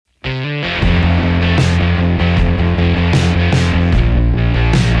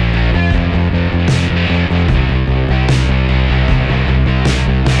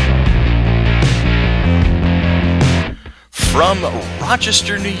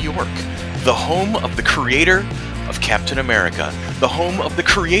Rochester, New York, the home of the creator of Captain America, the home of the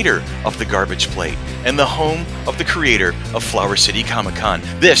creator of The Garbage Plate, and the home of the creator of Flower City Comic Con.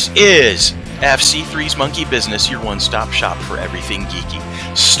 This is FC3's Monkey Business, your one-stop shop for everything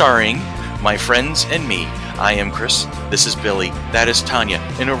geeky. Starring my friends and me. I am Chris, this is Billy, that is Tanya,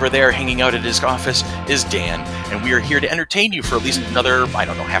 and over there hanging out at his office is Dan, and we are here to entertain you for at least another,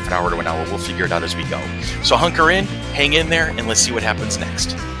 half an hour to an hour. We'll figure it out as we go. So hunker in, hang in there, and let's see what happens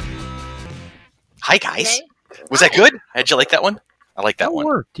next. Hi, guys. Okay. Was that good? How'd you like that one? I like that one. It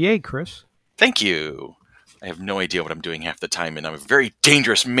worked. Yay, Chris. Thank you. I have no idea what I'm doing half the time, and I'm a very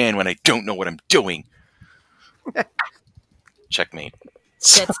dangerous man when I don't know what I'm doing. Checkmate.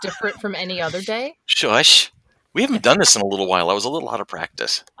 That's different from any other day. Shush. We haven't done this in a little while. I was a little out of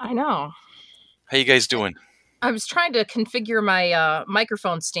practice. I know. How you guys doing? I was trying to configure my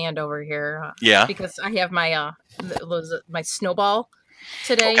microphone stand over here. Yeah? Because I have my my Snowball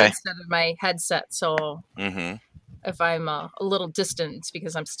today instead of my headset. So if I'm a little distant, it's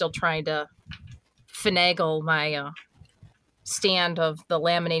because I'm still trying to finagle my stand of the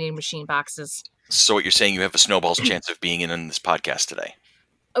laminating machine boxes. So what you're saying, you have a snowball's chance of being in this podcast today?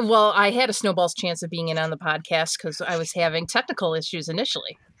 Well, I had a snowball's chance of being in on the podcast because I was having technical issues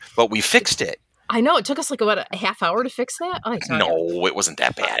initially. But we fixed it. I know. It took us like, a half hour to fix that? Oh, no, it wasn't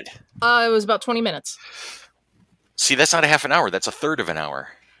that bad. It was about 20 minutes. See, that's not a half an hour. That's a third of an hour.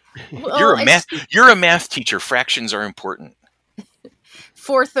 Well, You're a math teacher. Fractions are important.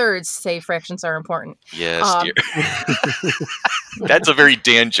 4/3 say fractions are important. Yes, dear. That's a very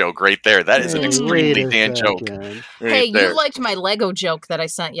Dan joke right there. That is an extremely Dan joke. Right hey, you liked my Lego joke that I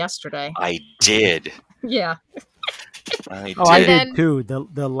sent yesterday. I did. Yeah. I did too.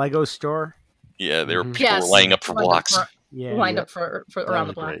 The Lego store. Yeah, there were people lining up for blocks. Lined up for around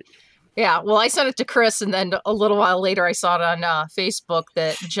the block. Great. Yeah, well, I sent it to Chris, and then a little while later, I saw it on Facebook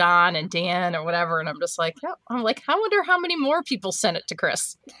that John and Dan or whatever, and I'm just like, yeah. I'm like, I wonder how many more people sent it to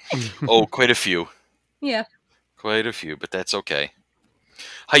Chris. Oh, quite a few. Yeah, quite a few, but that's okay.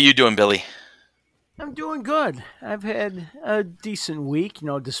 How you doing, Billy? I'm doing good. I've had a decent week,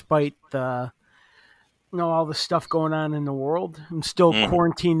 despite the, all the stuff going on in the world. I'm still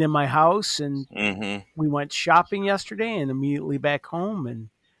quarantined in my house, and we went shopping yesterday, and immediately back home, and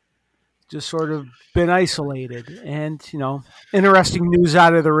just sort of been isolated. And, interesting news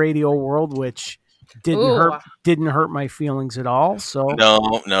out of the radio world, which didn't hurt my feelings at all. So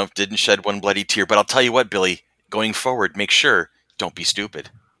No, didn't shed one bloody tear. But I'll tell you what, Billy, going forward, make sure, don't be stupid.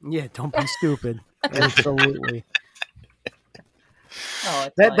 Yeah, don't be stupid. Absolutely.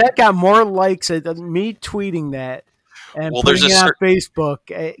 That got more likes than me tweeting that. And putting it on Facebook,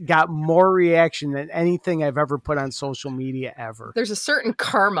 it got more reaction than anything I've ever put on social media ever. There's a certain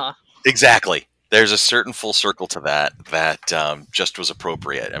karma. Exactly. There's a certain full circle to that just was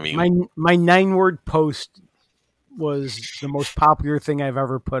appropriate. I mean, my 9-word post was the most popular thing I've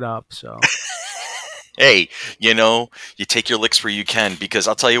ever put up. So, hey, you take your licks where you can, because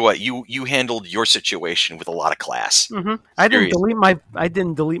I'll tell you what, you handled your situation with a lot of class. Mm-hmm. I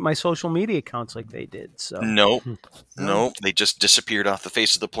didn't delete my social media accounts like they did. So no, they just disappeared off the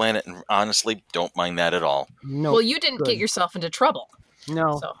face of the planet, and honestly, don't mind that at all. No. Well, you didn't get yourself into trouble.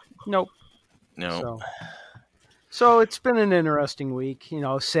 No. So. Nope. No. So it's been an interesting week,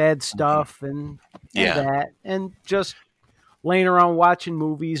 sad stuff and that, and just laying around watching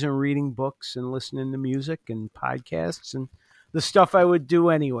movies and reading books and listening to music and podcasts and the stuff I would do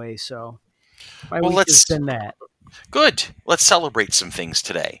anyway. So my week has been that. Good. Let's celebrate some things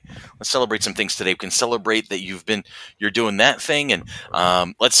today. We can celebrate that you're doing that thing, and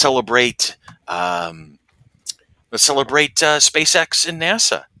let's celebrate SpaceX and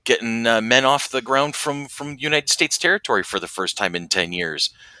NASA getting men off the ground from United States territory for the first time in 10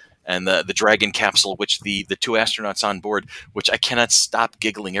 years. And the Dragon capsule, which the two astronauts on board, which I cannot stop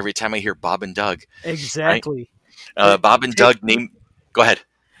giggling every time I hear Bob and Doug. Exactly. Right? Bob and Doug go ahead.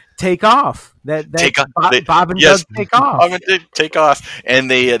 Take off. Bob and Doug take off. Bob and Doug take off. And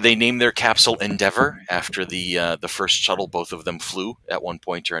they named their capsule Endeavour after the first shuttle both of them flew at one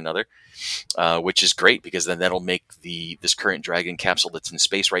point or another, which is great, because then that'll make this current Dragon capsule that's in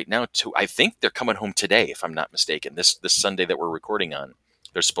space right now I think they're coming home today, if I'm not mistaken. This Sunday that we're recording on,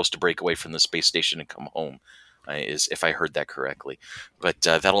 they're supposed to break away from the space station and come home, if I heard that correctly. But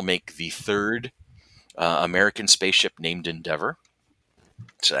that'll make the third American spaceship named Endeavour.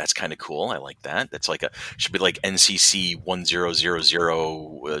 So that's kind of cool. I like that. That's should be like NCC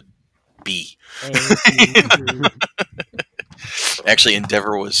 1000B. Actually,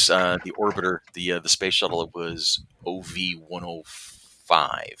 Endeavour was the orbiter, the space shuttle. It was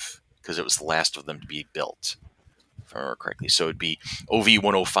OV-105 because it was the last of them to be built if I remember correctly. So it'd be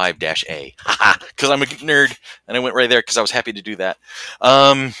OV105-A. Because I'm a nerd, and I went right there because I was happy to do that.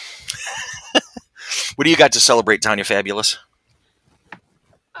 What do you got to celebrate, Tanya Fabulous?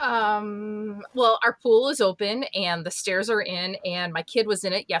 Well, our pool is open and the stairs are in, and my kid was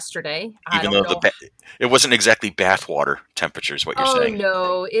in it yesterday. Even though it wasn't exactly bathwater temperatures, what you're saying.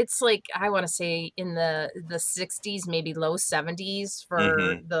 Oh no, it's like, I want to say in the 60s, maybe low 70s for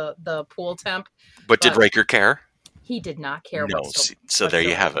the pool temp. But did Riker care? He did not care. No, so there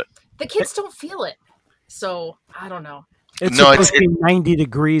you have it. The kids don't feel it, so I don't know. It's supposed to be 90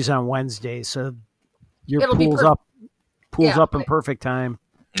 degrees on Wednesday, so your pool's up in perfect time.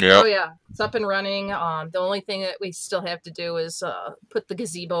 Yeah. Oh yeah, it's up and running. The only thing that we still have to do is put the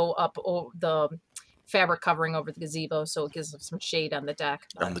gazebo up, the fabric covering over the gazebo, so it gives us some shade on the deck.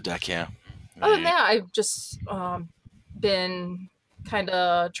 On the deck, yeah. Other than that, I've just been kind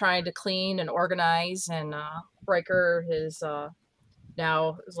of trying to clean and organize, and Riker is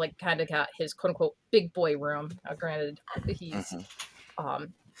now is like kind of got his quote unquote big boy room. Granted, he's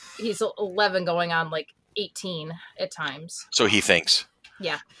 11 going on like 18 at times. So he thinks.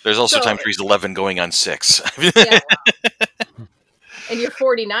 Yeah. There's also times where he's 11 going on 6. Yeah, well. And you're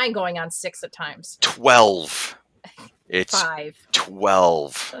 49 going on 6 at times. 12. It's 5.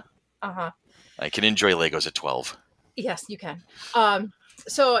 12. Uh-huh. I can enjoy Legos at 12. Yes, you can.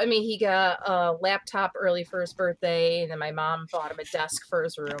 So, I mean, he got a laptop early for his birthday, and then my mom bought him a desk for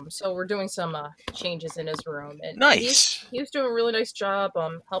his room. So we're doing some changes in his room. And nice. He was doing a really nice job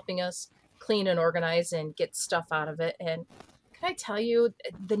helping us clean and organize and get stuff out of it. And can I tell you,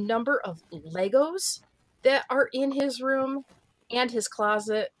 the number of Legos that are in his room and his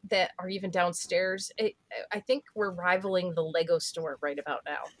closet that are even downstairs, I think we're rivaling the Lego store right about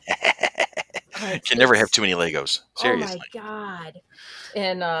now. You can never have too many Legos. Seriously. Oh my God.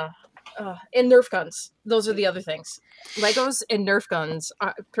 And Nerf guns. Those are the other things. Legos and Nerf guns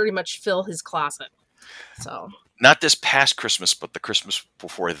pretty much fill his closet. So. Not this past Christmas, but the Christmas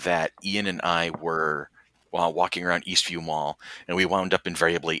before that, Ian and I were walking around Eastview Mall, and we wound up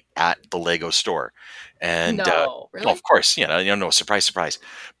invariably at the Lego store. And really? Well, of course, no, surprise.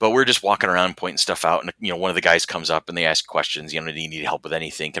 But we're just walking around pointing stuff out, and one of the guys comes up and they ask questions. Do you need help with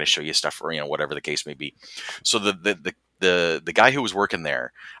anything? Can I show you stuff, or whatever the case may be. So the guy who was working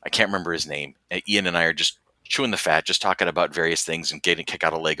there, I can't remember his name. Ian and I are just chewing the fat, just talking about various things and getting a kick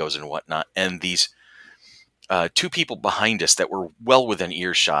out of Legos and whatnot. And these 2 people behind us that were well within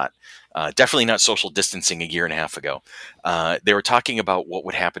earshot, definitely not social distancing a year and a half ago. They were talking about what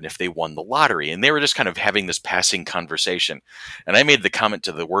would happen if they won the lottery, and they were just kind of having this passing conversation. And I made the comment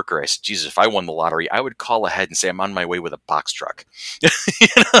to the worker, I said, Jesus, if I won the lottery, I would call ahead and say I'm on my way with a box truck.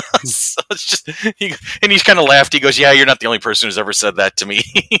 So it's just, and he's kind of laughed. He goes, yeah, you're not the only person who's ever said that to me.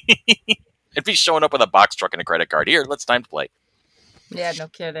 I'd be showing up with a box truck and a credit card. Here, let's time to play. Yeah, no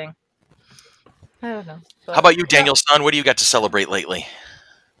kidding. I don't know. How about you, Daniel Son? What do you got to celebrate lately?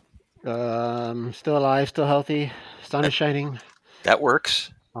 Still alive, still healthy. Sun is shining. That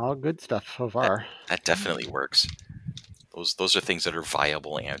works. All good stuff so far. That definitely works. Those are things that are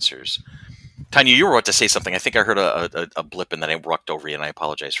viable answers. Tanya, you were about to say something. I think I heard a blip and then I walked over you, and I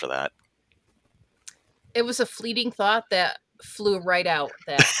apologize for that. It was a fleeting thought that flew right out.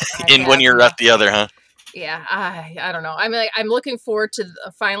 That in one ear, out the other, huh? Yeah, I don't know. I'm looking forward to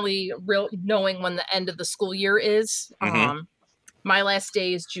finally knowing when the end of the school year is. Mm-hmm. My last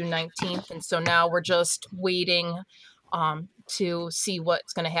day is June 19th, and so now we're just waiting to see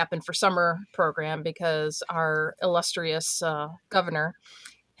what's going to happen for summer program, because our illustrious governor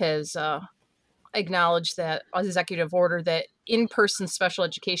has acknowledged that executive order that in-person special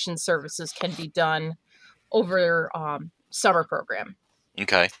education services can be done over summer program.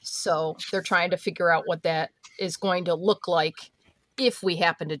 Okay. So they're trying to figure out what that is going to look like if we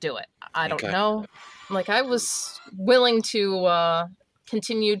happen to do it. I don't know. Like, I was willing to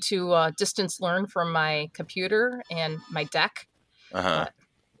continue to distance learn from my computer and my deck.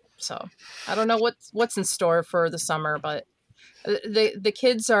 So I don't know what's in store for the summer, but the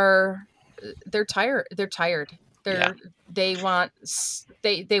kids they're tired. They want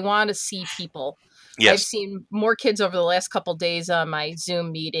to see people. Yes. I've seen more kids over the last couple days on my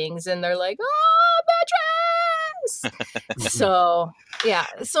Zoom meetings, and they're like, "Oh, Beatrice!" So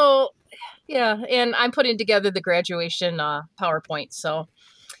and I'm putting together the graduation PowerPoint. So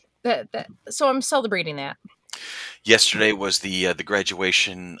so I'm celebrating that. Yesterday was the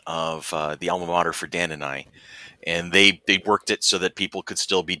graduation of the alma mater for Dan and I, and they worked it so that people could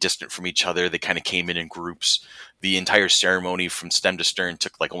still be distant from each other. They kind of came in groups. The entire ceremony from stem to stern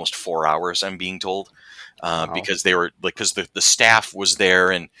took like almost 4 hours, I'm being told. Wow. Because they were like, because the staff was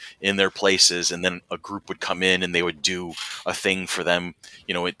there and in their places, and then a group would come in and they would do a thing for them.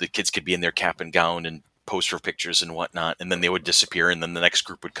 The kids could be in their cap and gown and pose for pictures and whatnot, and then they would disappear, and then the next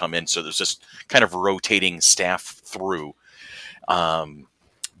group would come in. So there's just kind of rotating staff through.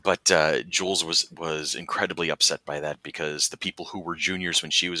 But Jules was incredibly upset by that, because the people who were juniors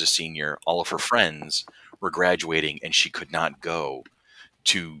when she was a senior, all of her friends were graduating, and she could not go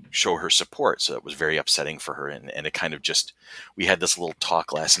to show her support. So it was very upsetting for her. And it kind of just, we had this little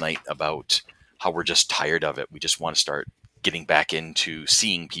talk last night about how we're just tired of it. We just want to start getting back into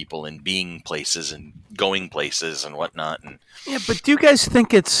seeing people and being places and going places and whatnot. And yeah, but do you guys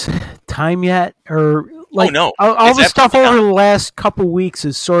think it's time yet? Or like, oh, no. All the stuff over the last couple weeks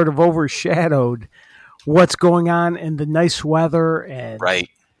has sort of overshadowed what's going on in the nice weather. And right.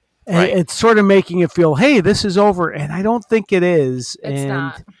 It's sort of making it feel, hey, this is over, and I don't think it is. It's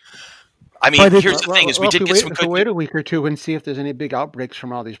not. I mean, here's the thing: is we did get some good. Wait a week or two and see if there's any big outbreaks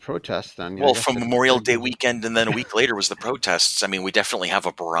from all these protests. Then, well, from Memorial Day weekend, and then a week later was the protests. I mean, we definitely have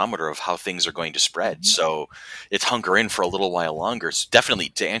a barometer of how things are going to spread. So it's hunker in for a little while longer. So definitely,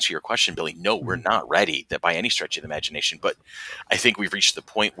 to answer your question, Billy, no, we're not ready that by any stretch of the imagination. But I think we've reached the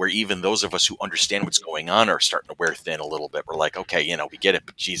point where even those of us who understand what's going on are starting to wear thin a little bit. We're like, okay, we get it,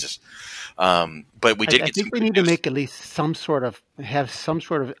 but Jesus. But we did. I think we need to make at least some sort of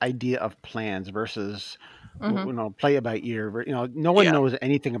idea of plans versus play it by ear. No one knows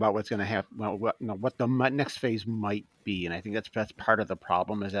anything about what's going to happen. What the next phase might be, and I think that's part of the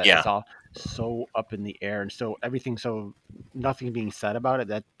problem is that it's all so up in the air, and so nothing being said about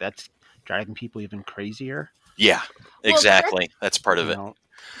it. That's driving people even crazier. Yeah, exactly. That's part of it.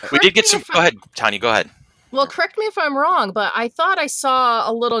 We did get some. Go ahead, Tanya. Go ahead. Well, correct me if I'm wrong, but I thought I saw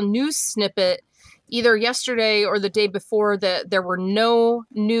a little news snippet either yesterday or the day before that there were no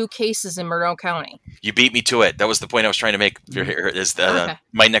new cases in Monroe County. You beat me to it. That was the point I was trying to make. Is that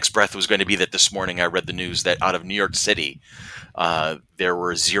my next breath was going to be that this morning I read the news that out of New York City, there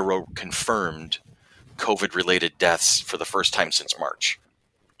were 0 confirmed COVID-related deaths for the first time since March.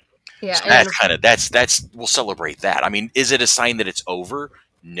 Yeah, so that's we'll celebrate that. I mean, is it a sign that it's over?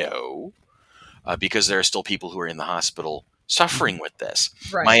 No. Because there are still people who are in the hospital suffering with this.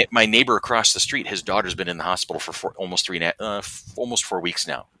 Right. My neighbor across the street, his daughter's been in the hospital for almost 4 weeks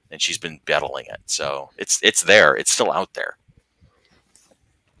now, and she's been battling it. So it's there. It's still out there.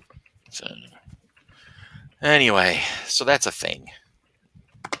 So anyway, so that's a thing.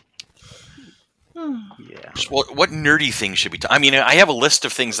 Yeah. What nerdy things should we I mean, I have a list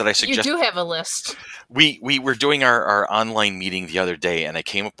of things that I suggest. You do have a list. We were doing our online meeting the other day, and I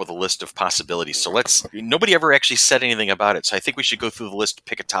came up with a list of possibilities. So nobody ever actually said anything about it. So I think we should go through the list,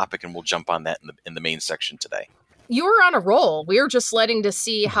 pick a topic, and we'll jump on that in the main section today. You were on a roll. We were just letting to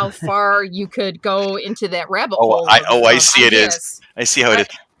see how far you could go into that rabbit hole. I see it is. I see how it is.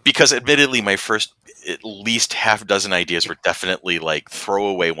 Because admittedly, my first at least half dozen ideas were definitely like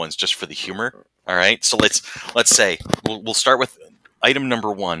throwaway ones just for the humor. All right, so let's say we'll start with item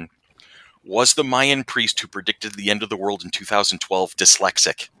number 1. Was the Mayan priest who predicted the end of the world in 2012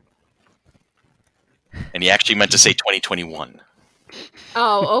 dyslexic? And he actually meant to say 2021.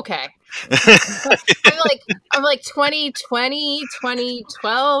 Oh, okay. I'm like 2020,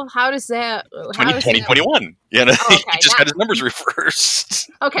 2012. How does that? 2021. Yeah, he just got his numbers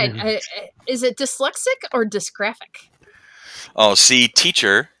reversed. Okay, is it dyslexic or dysgraphic? Oh, see,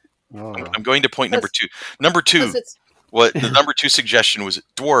 teacher. Oh. I'm going to point number 2. Number 2. What the number 2 suggestion was: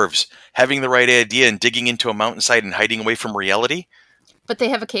 dwarves having the right idea and digging into a mountainside and hiding away from reality. But they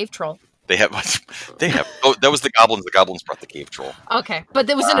have a cave troll. They have. Oh, that was the goblins. The goblins brought the cave troll. Okay, but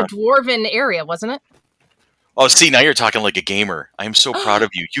it was in a dwarven area, wasn't it? Oh, see, now you're talking like a gamer. I'm so proud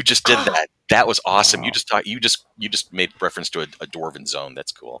of you. You just did that. That was awesome. You just made reference to a dwarven zone.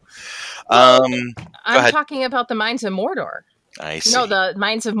 That's cool. I'm talking about the Mines of Mordor. I see. No, the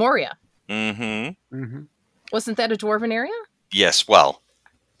Mines of Moria. Mm-hmm. Wasn't that a dwarven area? Yes. Well,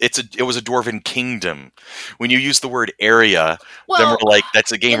 it was a dwarven kingdom. When you use the word area, then we're like,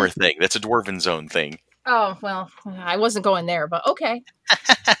 that's a gamer thing. That's a dwarven zone thing. Oh, well, I wasn't going there, but okay.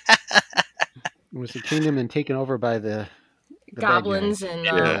 It was a kingdom and taken over by the goblins and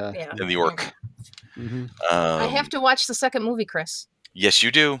the orc. Mm-hmm. I have to watch the second movie, Chris. Yes,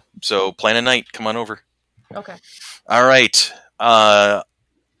 you do. So plan a night. Come on over. Okay. All right.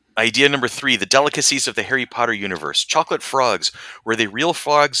 Idea number 3, the delicacies of the Harry Potter universe. Chocolate frogs. Were they real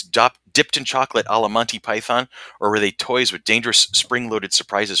frogs dipped in chocolate a la Monty Python, or were they toys with dangerous spring-loaded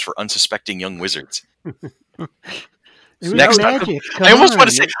surprises for unsuspecting young wizards? It was Next magic. I almost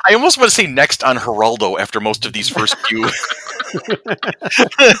want to say next on Geraldo after most of these first few.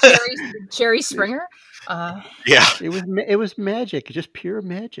 Jerry Springer. Yeah, it was magic, just pure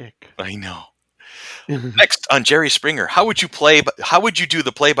magic. I know. Next on Jerry Springer, how would you do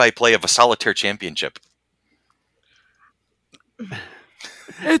the play-by-play of a solitaire championship?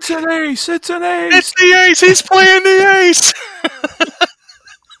 It's an ace. It's an ace. It's the ace. He's playing the ace.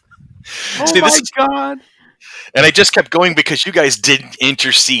 Oh God. And I just kept going because you guys didn't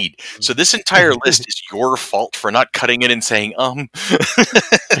intercede. So this entire list is your fault for not cutting in and saying, Oh,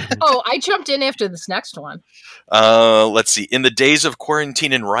 I jumped in after this next one. Let's see. In the days of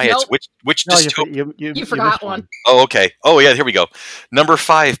quarantine and riots, Nope. which you forgot one. Oh, okay. Oh, yeah, here we go. Number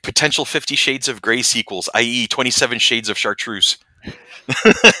 5, potential 50 Shades of Grey sequels, i.e. 27 Shades of Chartreuse.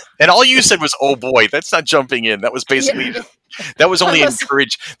 And all you said was, "Oh boy, that's not jumping in." That was basically that was only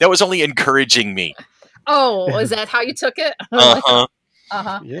encouraging me. Oh, is that how you took it?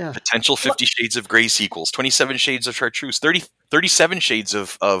 Yeah. Potential 50 Shades of Grey sequels, 27 Shades of Chartreuse, 37 Shades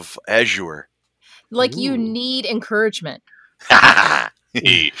of Azure. Like you need encouragement. Come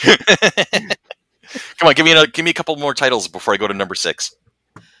on, give me a couple more titles before I go to number 6.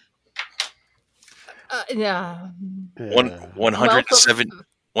 Yeah.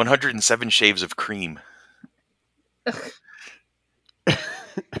 107 Shades of Cream.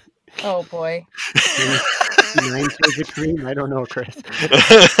 Oh boy. 9 Shades of Cream? I don't know, Chris.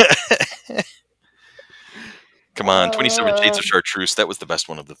 Come on, 27 Shades of Chartreuse. That was the best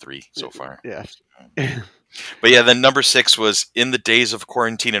one of the 3 so far. Yes. But yeah, then number 6 was in the days of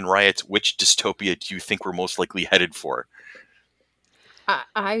quarantine and riots, which dystopia do you think we're most likely headed for?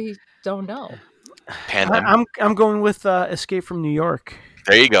 I don't know. I'm going with Escape from New York.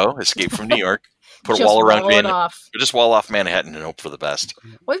 There you go, Escape from New York. Put a wall around just wall off Manhattan and hope for the best.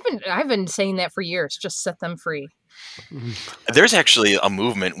 Well, I've been saying that for years. Just set them free. There's actually a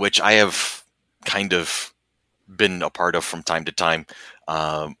movement which I have kind of been a part of from time to time,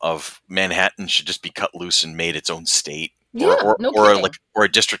 of Manhattan should just be cut loose and made its own state, or a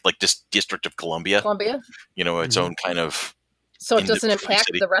district like this District of Columbia. Its own kind of. So it doesn't impact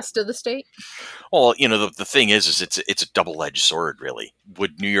the rest of the state? Well, the thing is it's a double-edged sword, really.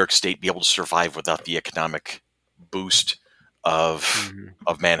 Would New York State be able to survive without the economic boost of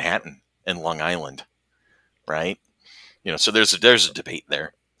Manhattan and Long Island, right? So there's a debate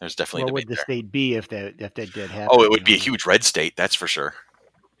there. There's definitely a debate. What would the state be if that did happen? Oh, it would be a huge red state, that's for sure.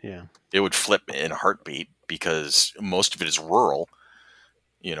 Yeah. It would flip in a heartbeat because most of it is rural,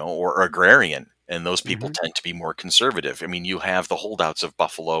 or agrarian. And those people tend to be more conservative. I mean, you have the holdouts of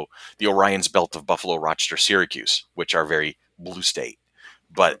Buffalo, the Orion's Belt of Buffalo, Rochester, Syracuse, which are very blue state.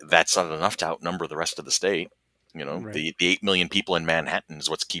 But that's not enough to outnumber the rest of the state. Right. The 8 million people in Manhattan is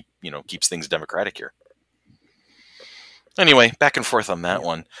what's keeps things democratic here. Anyway, back and forth on that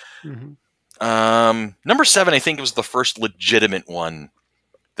one. Number 7, I think it was the first legitimate one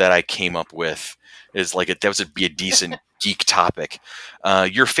that I came up with. That would be a decent geek topic.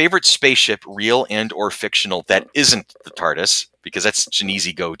 Your favorite spaceship, real and or fictional, that isn't the TARDIS, because that's such an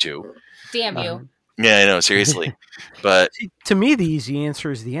easy go-to. Damn you. Yeah, I know, seriously. But to me, the easy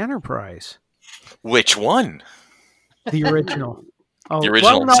answer is the Enterprise. Which one? The original. The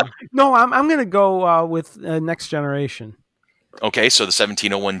original. Well, no, I'm going to go with Next Generation. Okay, so the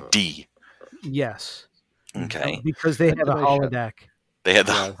 1701D. Yes. Okay. Because they had a holodeck. They had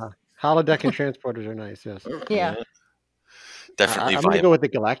the holodeck and transporters are nice. Yes. Yeah. Definitely. I'm going to go with the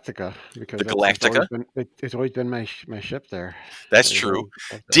Galactica because the Galactica. It's always been my ship there. That's true.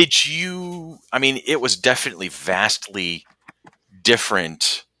 Did you? I mean, it was definitely vastly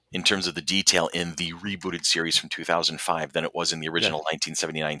different in terms of the detail in the rebooted series from 2005 than it was in the original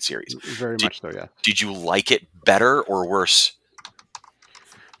 1979 series. Very much so. Yeah. Did you like it better or worse?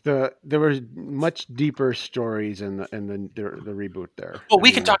 There were much deeper stories in the reboot there. Well,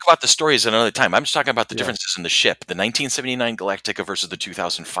 we can talk about the stories at another time. I'm just talking about the differences in the ship, the 1979 Galactica versus the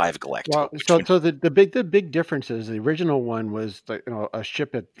 2005 Galactica. Well, so the big difference is the original one was a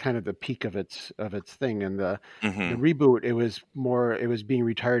ship at kind of the peak of its thing, and the reboot it was being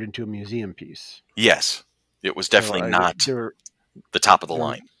retired into a museum piece. Yes, it was definitely not the top of the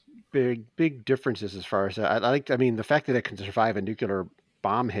line. Big differences as far as that. I mean, the fact that it can survive a nuclear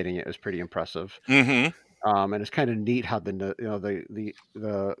bomb hitting it was pretty impressive. And it's kind of neat how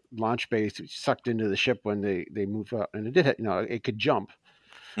the launch base sucked into the ship when they moved up, and it did it could jump.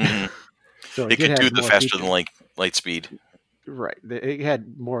 So it could do the faster than light speed. Right, it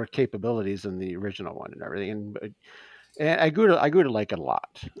had more capabilities than the original one and everything, and I grew to like it a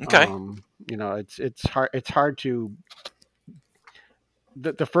lot. Okay, it's hard to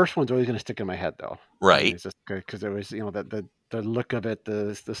The first one's always going to stick in my head, though. Right. I mean, it's just because it was, the look of it,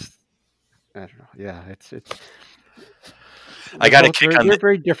 this, I don't know. Yeah, it's. I got to kick on. They're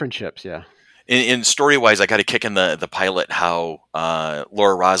very different ships. Yeah. In story wise, I got to kick in the pilot how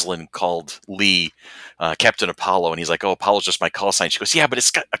Laura Roslin called Lee Captain Apollo, and he's like, "Oh, Apollo's just my call sign." She goes, "Yeah, but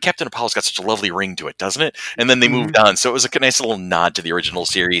it's got Captain Apollo's got such a lovely ring to it, doesn't it?" And then they moved on, so it was a nice little nod to the original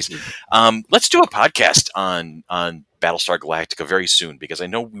series. Let's do a podcast on Battlestar Galactica very soon, because I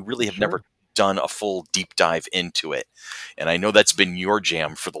know we really have never done a full deep dive into it, and I know that's been your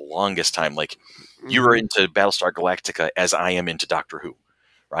jam for the longest time. Like you were into Battlestar Galactica as I am into Doctor Who.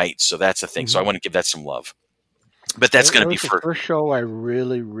 Right, so that's the thing. So I want to give that some love, but that's going to be the first show I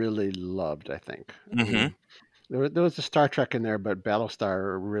really, really loved. I think there was a Star Trek in there, but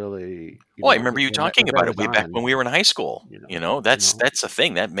Battlestar really. I remember you talking about it way back when we were in high school. That's a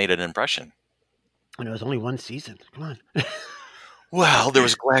thing that made an impression. And it was only one season. Come on. Well, there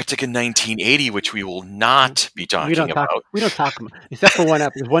was Galactica 1980, which we will not be talking about. We don't talk about, except for one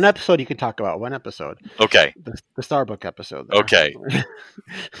episode. One episode you can talk about. One episode. Okay. The Starbuck episode. There. Okay.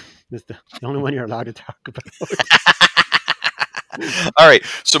 It's the only one you're allowed to talk about. All right.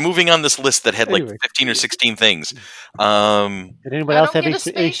 So moving on this list that had like 15 or 16 things. Did anybody else have a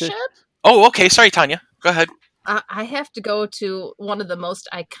spaceship? Oh, okay. Sorry, Tanya. Go ahead. I have to go to one of the most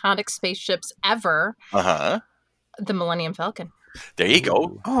iconic spaceships ever. The Millennium Falcon. There you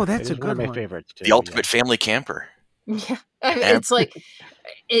go. Oh, that's a good one. One of my favorites. Too, the ultimate family camper. Yeah, it's like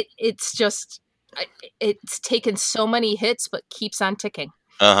it's just it's taken so many hits, but keeps on ticking.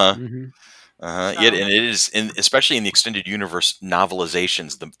 Yeah, and it is, especially in the extended universe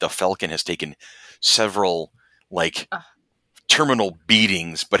novelizations, the Falcon has taken several terminal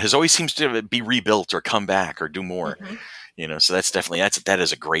beatings, but has always seems to be rebuilt or come back or do more. So that's definitely that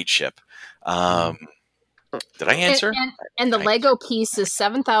is a great ship. Did I answer? And the Lego piece is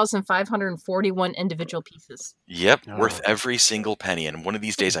 7,541 individual pieces. Yep, worth every single penny. And one of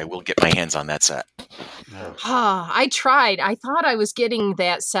these days I will get my hands on that set. I tried. I thought I was getting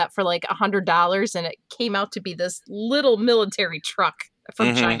that set for like $100, and it came out to be this little military truck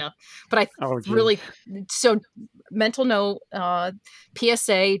from China. But so mental note,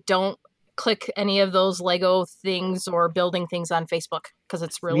 PSA, don't click any of those Lego things or building things on Facebook, because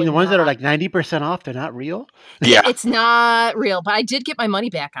it's really the ones that are like 90% off. They're not real. Yeah, it's not real, but I did get my money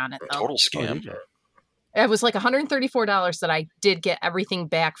back on it though. Total scam. It was like $134 that I did get everything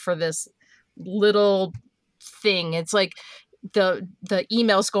back for this little thing. It's like the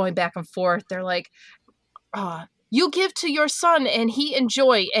emails going back and forth. They're like, you give to your son and he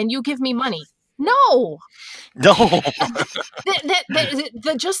enjoy, and you give me money. No.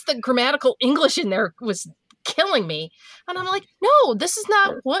 Just the grammatical English in there was killing me. And I'm like, no, this is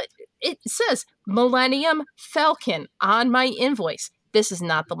not what it says. Millennium Falcon on my invoice. This is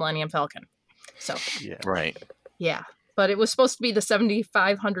not the Millennium Falcon. So, right. Yeah. But it was supposed to be the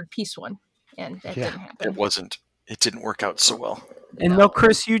 7,500 piece one. And that didn't happen. It wasn't. It didn't work out so well. And no,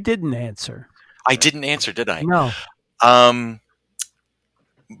 Chris, you didn't answer. I didn't answer, did I? No.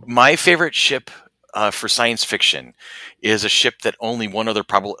 My favorite ship for science fiction is a ship that only one other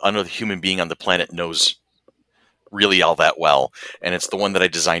human being on the planet knows really all that well, and it's the one that I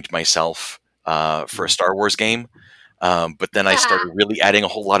designed myself for a Star Wars game. But then I started really adding a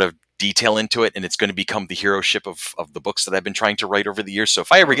whole lot of detail into it, and it's going to become the hero ship of the books that I've been trying to write over the years. So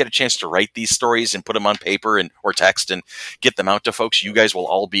if I ever get a chance to write these stories and put them on paper or text and get them out to folks, you guys will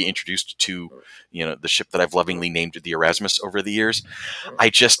all be introduced to, the ship that I've lovingly named the Erasmus over the years.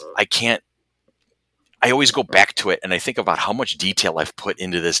 I always go back to it and I think about how much detail I've put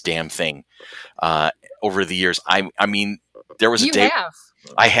into this damn thing over the years. I mean, there was a day.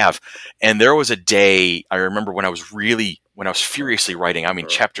 I have. And there was a day I remember when I was furiously writing. I mean,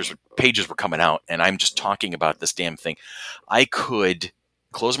 pages were coming out, and I'm just talking about this damn thing. I could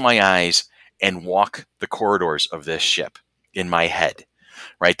close my eyes and walk the corridors of this ship in my head,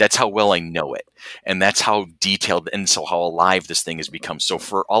 right? That's how well I know it. And that's how detailed and so how alive this thing has become. So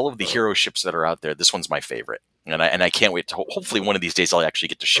for all of the hero ships that are out there, this one's my favorite. And I can't wait to, hopefully one of these days I'll actually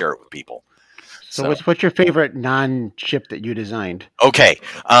get to share it with people. So what's your favorite non-ship that you designed? Okay.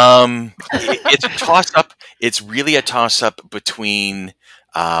 It's a toss-up. It's really a toss-up between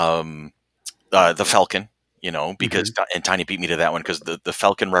the Falcon, because and Tanya beat me to that one, because the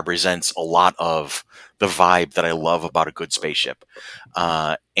Falcon represents a lot of the vibe that I love about a good spaceship.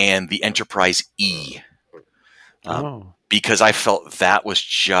 And the Enterprise E. Because I felt that was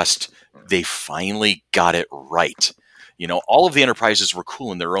just, they finally got it right. All of the Enterprises were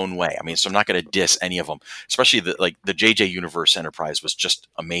cool in their own way. I mean, so I'm not going to diss any of them, especially the JJ Universe Enterprise was just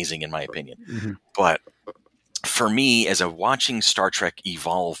amazing in my opinion. But for me, as a watching Star Trek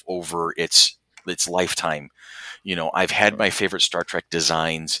evolve over its lifetime, I've had my favorite Star Trek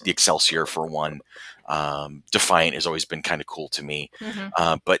designs, the Excelsior for one. Defiant has always been kind of cool to me.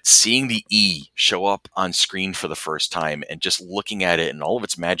 But seeing the E show up on screen for the first time and just looking at it in all of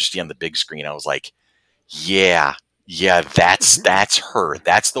its majesty on the big screen, I was like, yeah, that's her.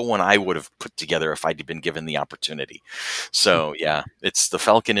 That's the one I would have put together if I'd been given the opportunity. So yeah, it's the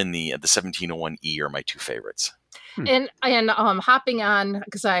Falcon and the 1701E are my two favorites. And hopping on,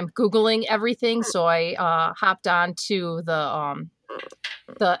 because I'm Googling everything, so I hopped on to the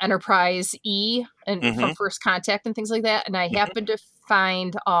Enterprise E and from First Contact and things like that, and I happened to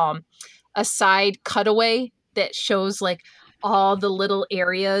find a side cutaway that shows like all the little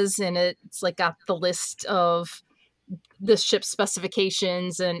areas, and it's like got the list of the ship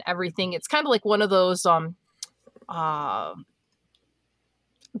specifications and everything. It's kind of like one of those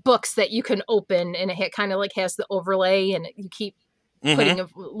books that you can open, and it kind of like has the overlay, and you keep putting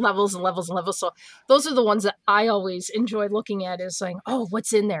levels and levels and levels. So those are the ones that I always enjoy looking at, is saying, oh,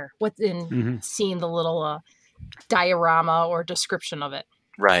 what's in there? What's in seeing the little diorama or description of it.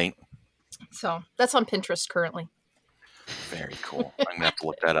 Right. So that's on Pinterest currently. Very cool. I'm going to have to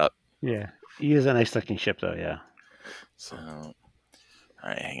look that up. Yeah. He is a nice looking ship though. Yeah. So, all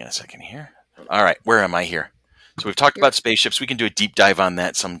right, hang on a second here. All right. Where am I here? So we've talked about spaceships. We can do a deep dive on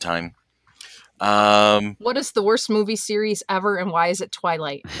that sometime. What is the worst movie series ever, and why is it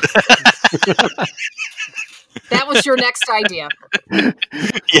Twilight? That was your next idea.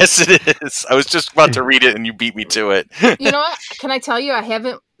 Yes, it is. I was just about to read it, and you beat me to it. You know what? Can I tell you, I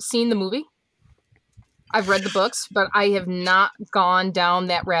haven't seen the movie. I've read the books, but I have not gone down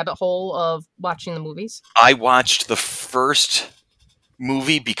that rabbit hole of watching the movies. I watched the first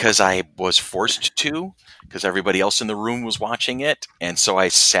movie because I was forced to, because everybody else in the room was watching it, and so I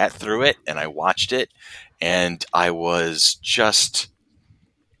sat through it and I watched it, and I was just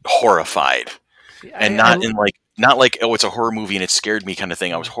horrified. And not like oh, it's a horror movie and it scared me kind of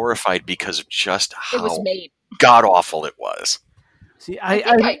thing. I was horrified because of just how it was made. God awful it was. See, I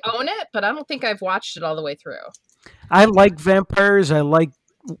think I own it, but I don't think I've watched it all the way through. I like vampires. I like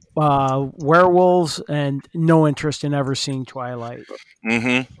werewolves, and no interest in ever seeing Twilight.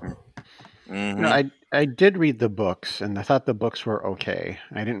 I did read the books, and I thought the books were okay.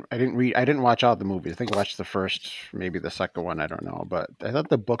 I didn't watch all the movies. I think I watched the first, maybe the second one. I don't know, but I thought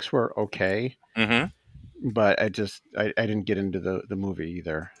the books were okay. But I didn't get into the movie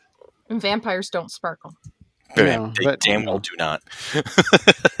either. And vampires don't sparkle. No, they damn well do not.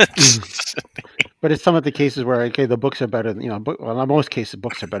 But it's some of the cases where the books are better. In most cases,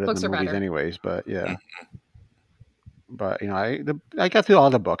 books are better than the movies, anyways. But yeah, but I got through all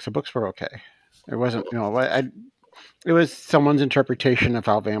the books. The books were okay. It wasn't, it was someone's interpretation of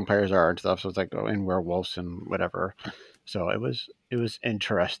how vampires are and stuff. So it's like, and werewolves and whatever. So it was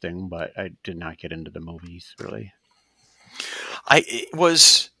interesting, but I did not get into the movies really.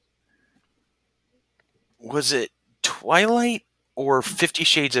 Was it Twilight or 50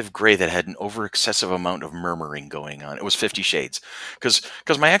 Shades of Grey that had an over-excessive amount of murmuring going on? It was 50 Shades.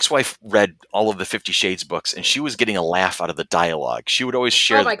 Because my ex-wife read all of the 50 Shades books, and she was getting a laugh out of the dialogue. She would always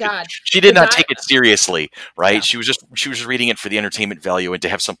share... Oh, my God. She did not take it seriously, right? Yeah. She was just reading it for the entertainment value and to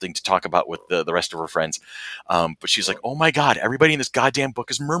have something to talk about with the rest of her friends. But she's like, oh, my God, everybody in this goddamn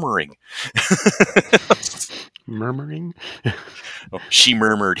book is murmuring. Murmuring? Oh, she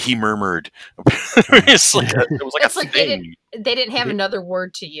murmured. He murmured. It was like a thing. They didn't have another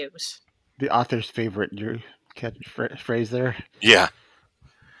word to use. The author's favorite phrase there. Yeah.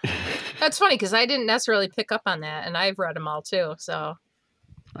 That's funny because I didn't necessarily pick up on that, and I've read them all too. So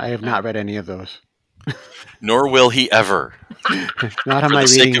I have not read any of those. Nor will he ever. Not on for my the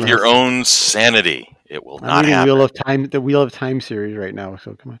sake reading of list. your own sanity. It will not reading happen. the Wheel of Time series right now.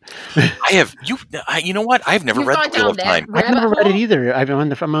 So come on. I have you know what? I've never read the Wheel of Time. I've never read it either.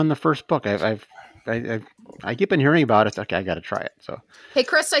 I'm on the first book. I keep on hearing about it. Okay, I got to try it. So hey,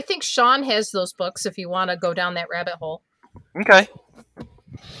 Chris, I think Sean has those books. If you want to go down that rabbit hole. Okay.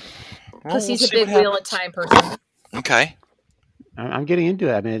 Because he's a big Wheel of Time person. Okay. I'm getting into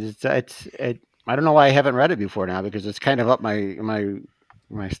it. I mean, it's I don't know why I haven't read it before now because it's kind of up my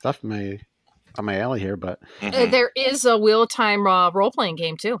stuff, on my alley here, but there is a Wheel of Time role-playing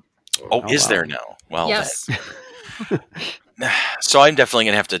game too. Oh, is there now? Well, yes. So I'm definitely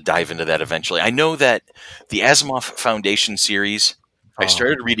going to have to dive into that eventually. I know that the Asimov Foundation series, I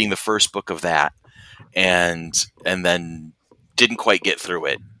started reading the first book of that and then didn't quite get through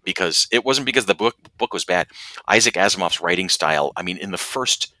it because it wasn't because the book was bad. Isaac Asimov's writing style, I mean, in the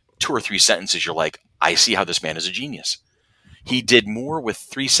first 2 or 3 sentences, you're like, I see how this man is a genius. He did more with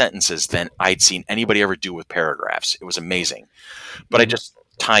 3 sentences than I'd seen anybody ever do with paragraphs. It was amazing. But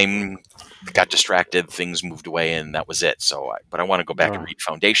time got distracted, things moved away, and that was it. But I want to go back and read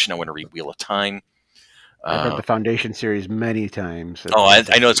Foundation. I want to read Wheel of Time. I've read the Foundation series many times.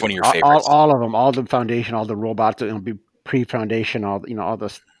 I know it's one of your favorites. All of them, all the Foundation, all the robots, it'll be pre-Foundation, all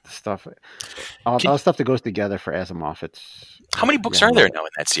the stuff, all the stuff that goes together for Asimov. How many books are there now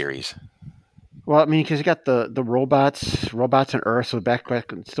in that series? Well, I mean, because you got the robots and Earth, so back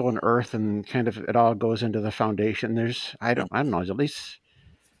still on Earth, and kind of it all goes into the Foundation. There's I don't know, there's at least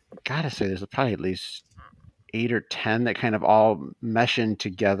gotta say there's probably at least 8 or 10 that kind of all mesh in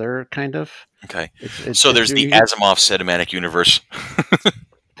together, kind of. Okay. So there's the Asimov cinematic universe.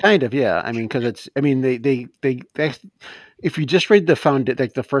 Kind of, yeah. I mean, because they if you just read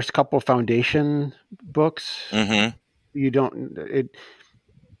the first couple of Foundation books, you don't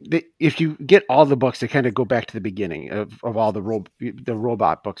if you get all the books, they kind of go back to the beginning of all the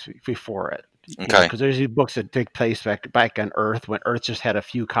robot books before it. Okay. Because there's these books that take place back on Earth when Earth just had a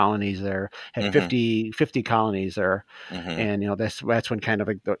few colonies there, had 50 colonies there, and that's when kind of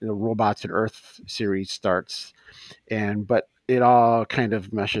like the Robots and Earth series starts, but it all kind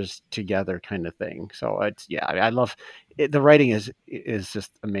of meshes together, kind of thing. So I love it. The writing is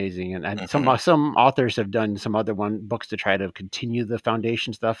just amazing, and some authors have done some other books to try to continue the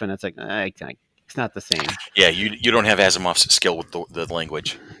Foundation stuff, and it's like it's not the same. Yeah, you don't have Asimov's skill with the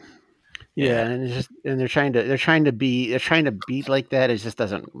language. Yeah, and they're trying to be like that. It just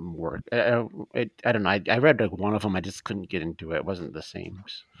doesn't work. I don't know. I read like one of them. I just couldn't get into it. It wasn't the same.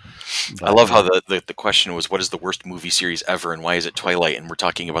 But, I love how the question was, what is the worst movie series ever, and why is it Twilight? And we're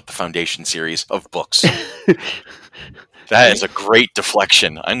talking about the Foundation series of books. That is a great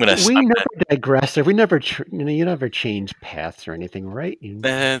deflection. I'm going to. We never digress. We never, you never change paths or anything, right?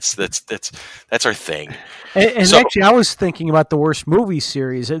 That's our thing. And actually, I was thinking about the worst movie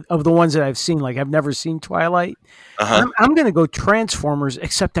series of the ones that I've seen. Like, I've never seen Twilight. I'm going to go Transformers,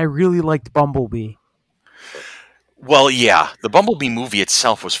 except I really liked Bumblebee. Well, yeah, the Bumblebee movie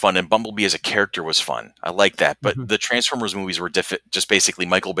itself was fun, and Bumblebee as a character was fun. I like that. But the Transformers movies were just basically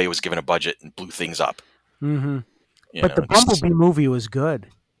Michael Bay was given a budget and blew things up. Mm-hmm. But the Bumblebee movie was good.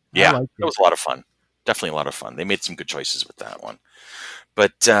 Yeah, it was a lot of fun. Definitely a lot of fun. They made some good choices with that one.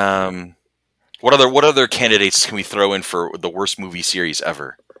 But what other candidates can we throw in for the worst movie series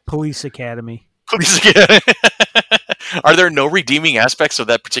ever? Police Academy. Police Academy. Are there no redeeming aspects of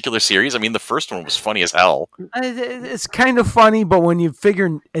that particular series? I mean, the first one was funny as hell. It's kind of funny, but when you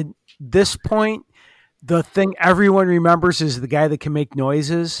figure at this point, the thing everyone remembers is the guy that can make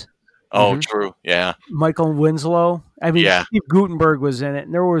noises. Oh, true. Yeah. Michael Winslow. I mean, Steve Guttenberg was in it,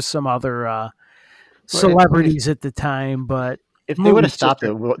 and there were some other celebrities at the time. But if they would have stopped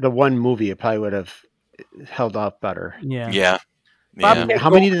the one movie, it probably would have held up better. Yeah. How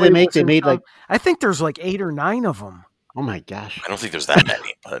many did they make? They made I think there's like 8 or 9 of them. Oh my gosh! I don't think there's that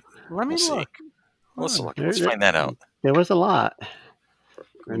many, but let me look. Let's find that out. There was a lot,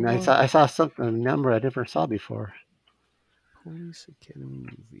 and I saw a number I never saw before. Police Academy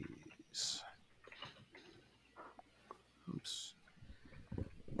movies. Oops.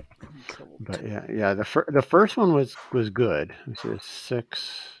 But yeah. The first one was good. This is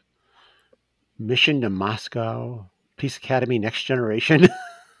 6. Mission to Moscow. Police Academy Next Generation.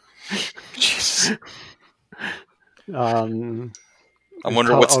 Jesus. I'm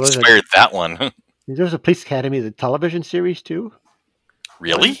wondering what's inspired that one. There's a Police Academy, the television series too.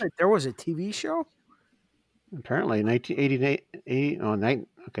 Really? There was a TV show? Apparently, 1988.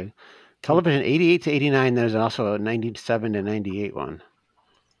 Okay. Television 88 to 89. There's also a 97 to 98 one.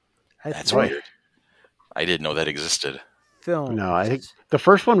 That's weird. I didn't know that existed. Film. No, I think the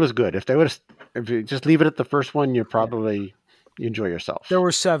first one was good. If you just leave it at the first one, you enjoy yourself. There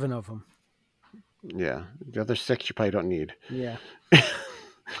were 7 of them. Yeah, the other 6 you probably don't need. Yeah.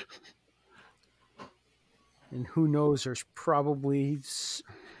 And who knows? There's probably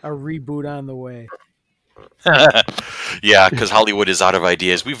a reboot on the way. Yeah, because Hollywood is out of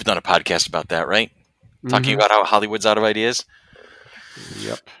ideas. We've done a podcast about that, right? Talking about how Hollywood's out of ideas.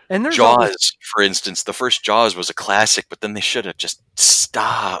 Yep. And there's Jaws, for instance. The first Jaws was a classic, but then they should have just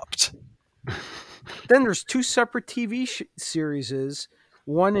stopped. Then there's 2 separate TV series,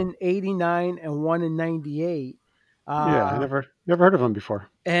 one in 89 and one in 98. I never heard of them before.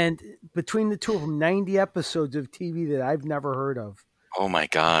 And between the two of them, 90 episodes of TV that I've never heard of. Oh my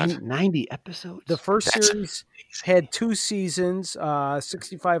God. 90 episodes? The first series had 2 seasons,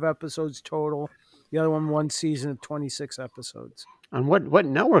 65 episodes total. The other one season of 26 episodes. On what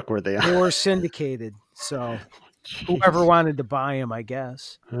network were they on? They were syndicated. So whoever wanted to buy them, I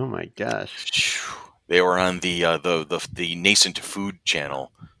guess. Oh my gosh. They were on the nascent food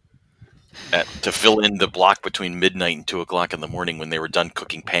channel to fill in the block between midnight and 2:00 in the morning when they were done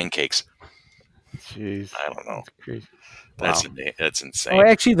cooking pancakes. Jeez, I don't know. That's crazy. That's insane. Oh,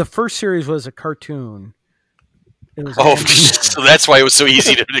 actually, the first series was a cartoon. It was so that's why it was so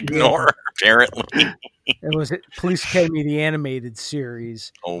easy to ignore. Apparently, it was Police Academy, the animated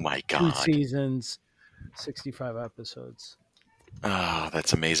series. Oh my God! 2 seasons, 65 episodes. Oh,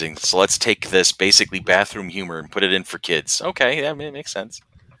 that's amazing. So let's take this basically bathroom humor and put it in for kids. Okay, that makes sense.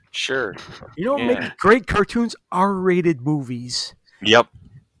 Sure. You know what makes great cartoons? R-rated movies. Yep.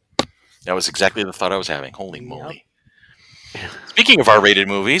 That was exactly the thought I was having. Holy moly. Speaking of R-rated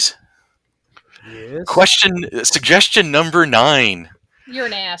movies, yes. Suggestion number 9. You're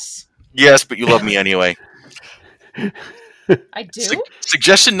an ass. Yes, but you love me anyway. I do?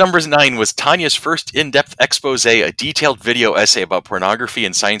 Suggestion number 9 was Tanya's first in-depth expose, a detailed video essay about pornography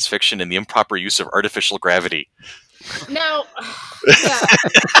and science fiction and the improper use of artificial gravity. Now,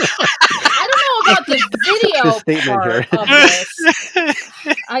 I don't know about the video part of this.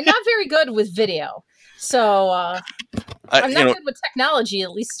 I'm not very good with video. So I'm not good with technology,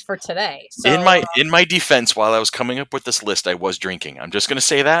 at least for today. So, in my defense, while I was coming up with this list, I was drinking. I'm just going to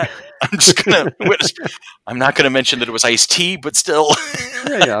say that. I'm not going to mention that it was iced tea, but still.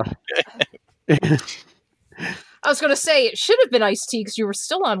 Yeah. I was going to say it should have been iced tea because you were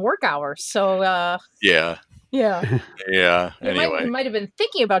still on work hours. So yeah. Anyway, you might have been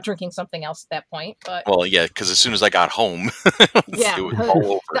thinking about drinking something else at that point, but because as soon as I got home, it was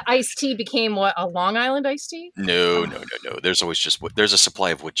all over. The iced tea became what, a Long Island iced tea? No. There's always there's a supply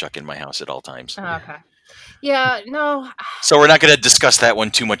of woodchuck in my house at all times. Okay. Yeah, no. So we're not going to discuss that one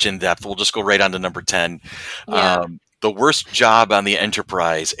too much in depth. We'll just go right on to number 10. Yeah. The worst job on the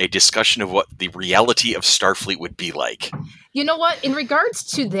Enterprise, a discussion of what the reality of Starfleet would be like. You know what? In regards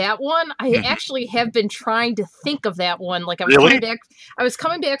to that one, I actually have been trying to think of that one. Like I was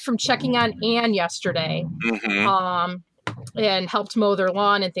coming back from checking on Anne yesterday, and helped mow their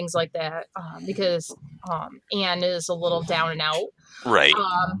lawn and things like that, because Anne is a little down and out. Right.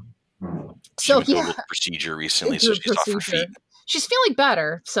 So she went through a procedure recently, so she's off her feet. She's feeling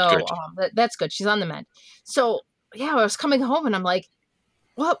better, so that's good. She's on the mend. So I was coming home and I'm like,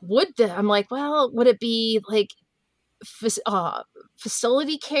 what would I'm like, well, would it be like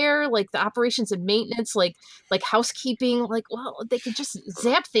facility care, like the operations and maintenance, like housekeeping? Like, well, they could just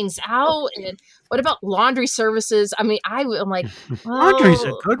zap things out. And what about laundry services? I mean, I'm like, well, laundry's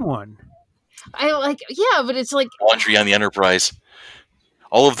a good one. But it's like laundry on the Enterprise.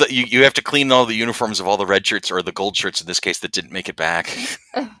 All of the you have to clean all the uniforms of all the red shirts or the gold shirts in this case that didn't make it back.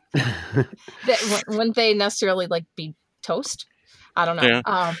 Wouldn't they necessarily be toast? I don't know.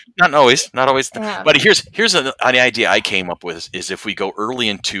 Yeah. Not always. Yeah. But here's an idea I came up with is if we go early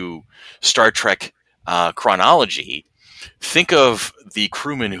into Star Trek chronology, think of the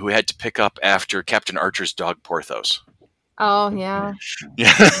crewman who had to pick up after Captain Archer's dog Porthos. Oh, yeah.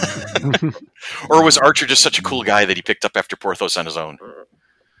 Or was Archer just such a cool guy that he picked up after Porthos on his own?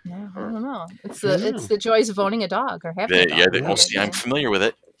 Yeah, I don't know. It's the joys of owning a dog or having a dog. I'm familiar with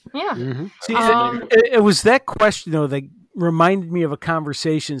it. Yeah. Mm-hmm. See, it was that question, though, that reminded me of a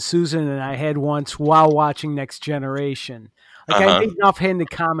conversation Susan and I had once while watching Next Generation. I made an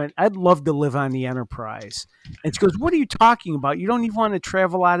offhanded comment, I'd love to live on the Enterprise. And she goes, what are you talking about? You don't even want to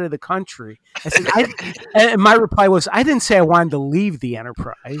travel out of the country. I said, and my reply was, I didn't say I wanted to leave the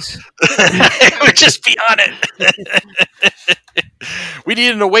Enterprise. We're just be on it. We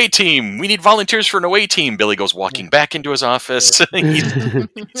need an away team. We need volunteers for an away team. Billy goes walking back into his office. He's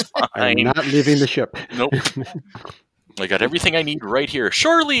fine. I'm not leaving the ship. Nope. I got everything I need right here.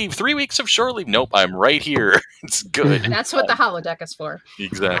 Shore leave. 3 weeks of shore leave. Nope, I'm right here. It's good. That's what the holodeck is for.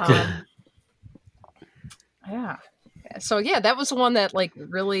 Exactly. Yeah. So that was the one that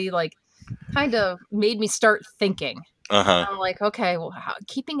really kind of made me start thinking. I'm like, okay, well,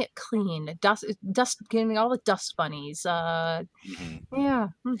 keeping it clean, dust, getting all the dust bunnies. Yeah.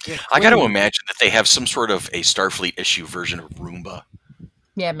 I got to imagine that they have some sort of a Starfleet issue version of Roomba.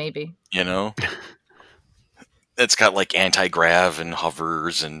 Yeah, maybe. You know. It's got anti-grav and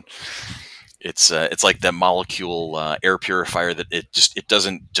hovers, and it's like that molecule air purifier that it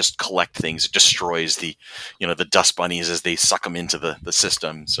doesn't just collect things; it destroys the dust bunnies as they suck them into the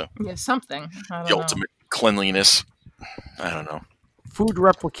system. So something. Ultimate cleanliness. I don't know. Food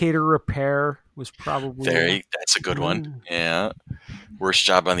replicator repair was probably that's a good one. Yeah. Worst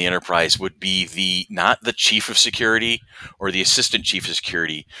job on the Enterprise would be not the chief of security or the assistant chief of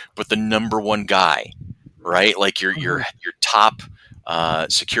security, but the number one guy. Right, like your top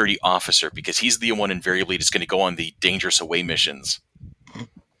security officer, because he's the one invariably that's going to go on the dangerous away missions.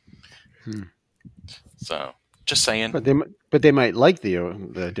 So just saying. But they might like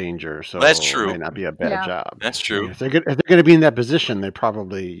the danger, so that's true. It might not be a bad job. That's true. I mean, if they're going to be in that position, they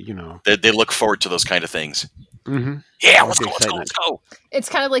probably they look forward to those kind of things. Mm-hmm. Yeah, let's go. It's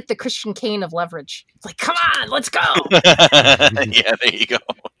kind of like the Christian Kane of leverage. It's like, come on, let's go. Yeah, there you go.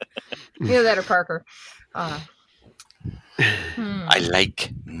 Either that or Parker. I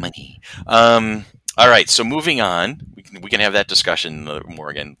like money. All right, so moving on, we can have that discussion more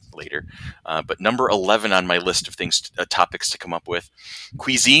again later. But number 11 on my list of topics to come up with: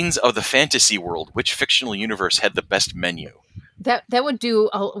 cuisines of the fantasy world. Which fictional universe had the best menu? That would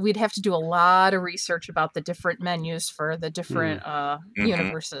we'd have to do a lot of research about the different menus for the different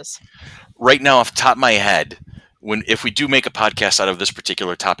universes. Right now, off the top of my head, if we do make a podcast out of this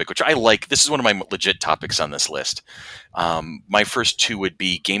particular topic, which I like, this is one of my legit topics on this list. My first two would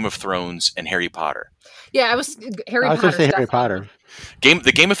be Game of Thrones and Harry Potter. Yeah, I was going to say Harry Potter.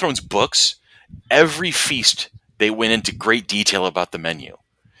 The Game of Thrones books, every feast, they went into great detail about the menu.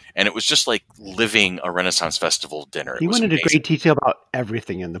 And it was just like living a Renaissance Festival dinner. He went into great detail about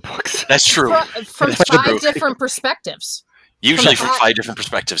everything in the books. That's true. From 5 different perspectives. Usually from 5 different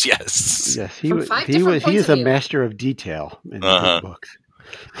perspectives, yes. Yes, he is a master of detail in the books.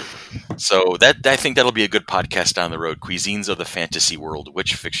 So I think that'll be a good podcast down the road. Cuisines of the fantasy world.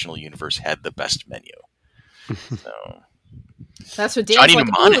 Which fictional universe had the best menu? So that's what Dan's like,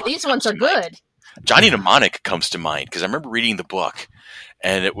 ooh, these ones are good. Johnny Mnemonic comes to mind because I remember reading the book,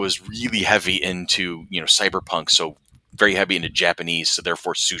 and it was really heavy into cyberpunk, so very heavy into Japanese, so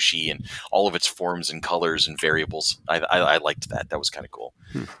therefore sushi and all of its forms and colors and variables. I liked that. That was kind of cool.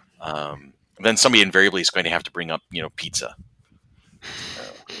 Then somebody invariably is going to have to bring up pizza.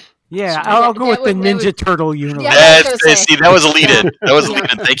 Yeah, I'll go with the Ninja Turtle universe. Yeah, see, that was a lead-in.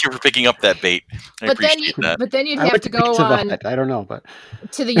 Thank you for picking up that bait. But then you'd have to go on. I don't know, but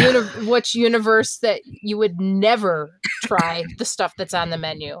to the which universe that you would never try the stuff that's on the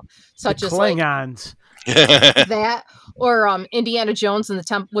menu, such as Klingons. That or Indiana Jones and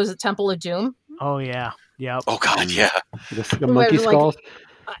the Temple of Doom. Oh yeah, yeah. Oh god, yeah. The monkey skulls.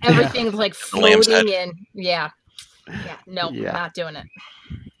 Everything's like floating in. Yeah. Not doing it.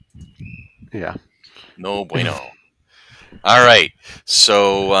 Yeah. No bueno. All right.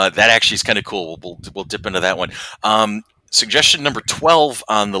 So that actually is kind of cool. We'll dip into that one. Suggestion number 12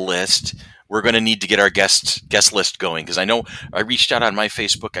 on the list. We're going to need to get our guest list going because I know I reached out on my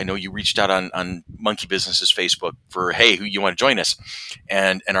Facebook. I know you reached out on Monkey Business's Facebook for, hey, who you want to join us?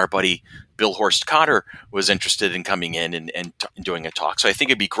 And our buddy Bill Horst Cotter was interested in coming in and doing a talk. So I think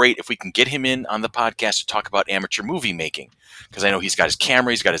it'd be great if we can get him in on the podcast to talk about amateur movie making. Because I know he's got his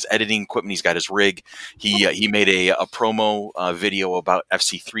camera, he's got his editing equipment, he's got his rig. He made a promo video about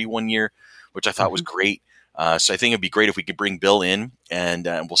FC3 one year, which I thought was great. So I think it'd be great if we could bring Bill in and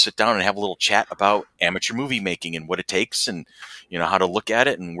we'll sit down and have a little chat about amateur movie making and what it takes and how to look at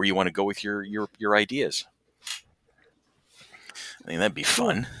it and where you want to go with your ideas. I think that'd be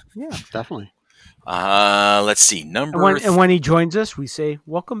fun. Yeah, definitely. Let's see. And when he joins us, we say,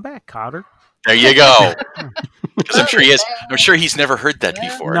 "Welcome back, Cotter." There you go. Because I'm sure he's never heard that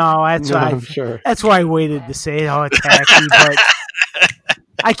before. No, that's why I waited to say it. Oh, it's happy, but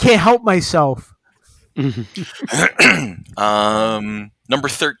I can't help myself. Number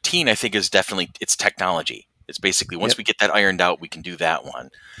 13, I think, is definitely it's technology. It's basically once we get that ironed out, we can do that one.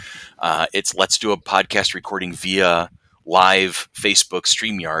 Let's do a podcast recording via live Facebook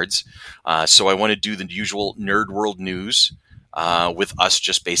StreamYards. So I want to do the usual Nerd World News with us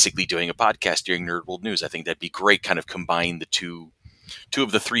just basically doing a podcast during Nerd World News. I think that'd be great. Kind of combine the two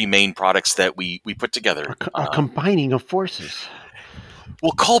of the 3 main products that we put together. A combining of forces.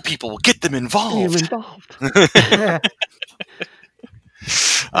 We'll call people. We'll get them involved.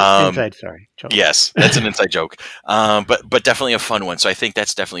 Inside, sorry. Joke. Yes, that's an inside joke. But definitely a fun one. So I think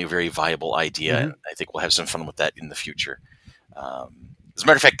that's definitely a very viable idea. Mm-hmm. I think we'll have some fun with that in the future. As a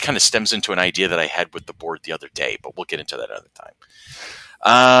matter of fact, it kind of stems into an idea that I had with the board the other day, but we'll get into that another time.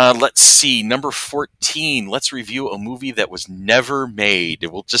 Let's see. Number 14. Let's review a movie that was never made.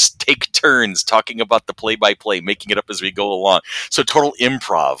 We'll just take turns talking about the play-by-play, making it up as we go along. So total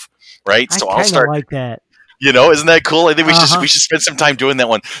improv, right? So I'll start like that. Isn't that cool? I think we should spend some time doing that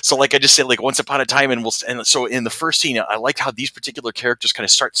one. So, like I just said, like once upon a time, and so in the first scene, I like how these particular characters kind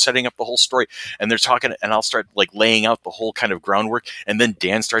of start setting up the whole story, and they're talking, and I'll start like laying out the whole kind of groundwork, and then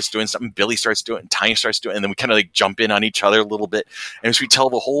Dan starts doing something, Billy starts doing it, and Tanya starts doing it, and then we kind of like jump in on each other a little bit, and as we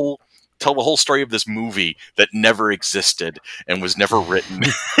tell the whole story of this movie that never existed and was never written,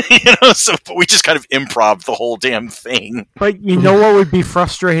 so we just kind of improv the whole damn thing. But you know what would be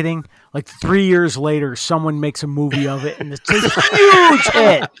frustrating? like 3 years later, someone makes a movie of it, and it's a huge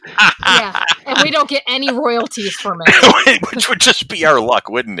hit. Yeah, and we don't get any royalties from it. Which would just be our luck,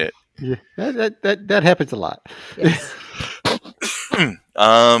 wouldn't it? Yeah, that happens a lot. Yes.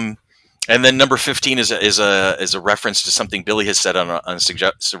 And then number 15 is a reference to something Billy has said on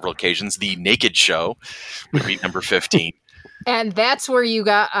several occasions. The Naked Show would be number 15. And that's where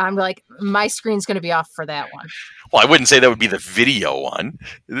I'm like, my screen's going to be off for that one. Well, I wouldn't say that would be the video one.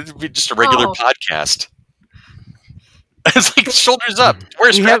 It would be just a regular podcast. It's like, shoulders up.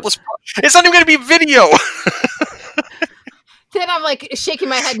 Where's strapless? It's not even going to be video. Then I'm like shaking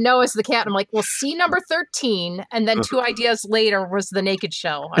my head no as the cat. I'm like, well, see number 13. And then 2 ideas later was the Naked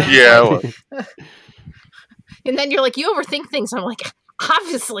Show. Yeah. And then you're like, you overthink things. I'm like,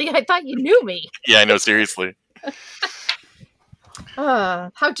 obviously, I thought you knew me. Yeah, I know, seriously.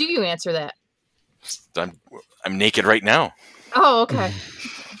 How do you answer that? I'm naked right now. Oh, okay.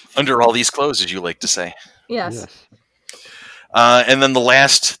 Under all these clothes, as you like to say. Yes. And then the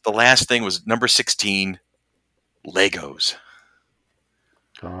last thing was number 16, Legos.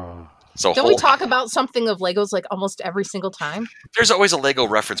 Oh. So don't we talk about something of Legos like almost every single time? There's always a Lego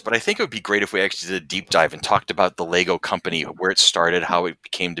reference, but I think it would be great if we actually did a deep dive and talked about the Lego company, where it started, how it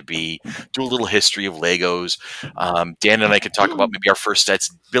came to be, do a little history of Legos. Dan and I could talk about maybe our first sets.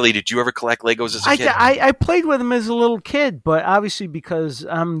 Billy, did you ever collect Legos as a kid? I played with them as a little kid, but obviously because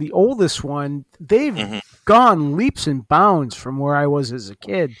I'm the oldest one, they've gone leaps and bounds from where I was as a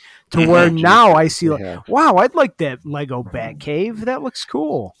kid to where now I see, like, wow, I'd like that Lego Batcave. That looks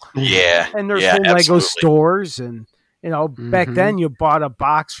cool. Yeah. And there's whole Lego stores, and back then you bought a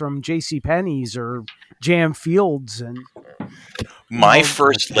box from JCPenney's or Jam Fields, and my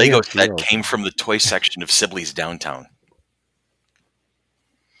first Lego set came from the toy section of Sibley's downtown.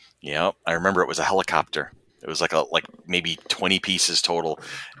 Yeah, I remember it was a helicopter. It was like maybe 20 pieces total,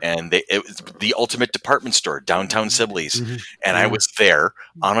 and it was the ultimate department store, downtown Sibley's, and I was there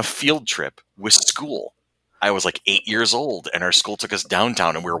on a field trip with school. I was like 8 years old, and our school took us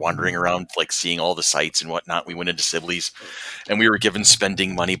downtown, and we were wandering around, like seeing all the sights and whatnot. We went into Sibley's, and we were given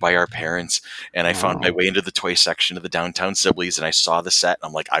spending money by our parents. And I found my way into the toy section of the downtown Sibley's, and I saw the set. And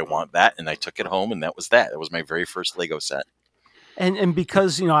I'm like, I want that, and I took it home, and that was that. That was my very first Lego set. And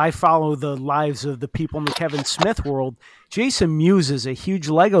because I follow the lives of the people in the Kevin Smith world, Jason Mewes is a huge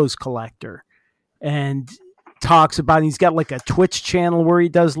Legos collector, and talks about he's got like a Twitch channel where he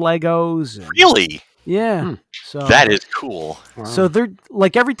does Legos. And, really? Yeah. So that is cool. Wow. So they're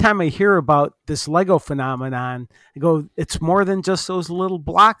like, every time I hear about this Lego phenomenon, I go, it's more than just those little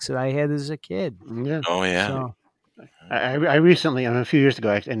blocks that I had as a kid. Yeah. Oh yeah. So, I recently, a few years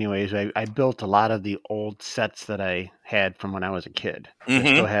ago, anyways, I built a lot of the old sets that I had from when I was a kid. I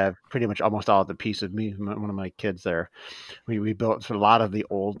still have pretty much almost all of the pieces. One of my kids there, we built a lot of the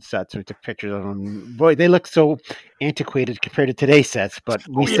old sets. We took pictures of them. Boy, they look so antiquated compared to today's sets, but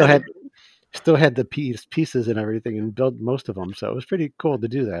we still had the pieces and everything, and built most of them. So it was pretty cool to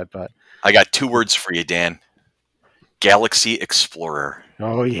do that. But I got 2 words for you, Dan. Galaxy Explorer.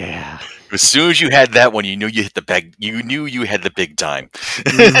 Oh yeah! As soon as you had that one, you knew you hit the big. You knew you had the big time.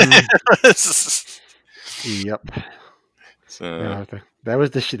 Yep. So yeah, that was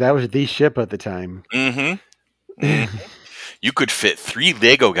the ship at the time. You could fit 3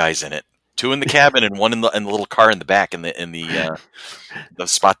 Lego guys in it. 2 in the cabin and 1 in the little car in the back in the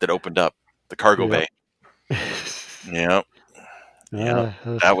spot that opened up, the cargo bay. Yep.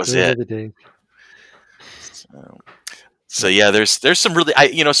 That was it. So yeah, there's some really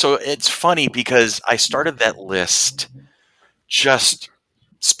so it's funny because I started that list just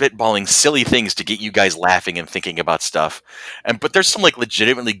spitballing silly things to get you guys laughing and thinking about stuff, but there's some like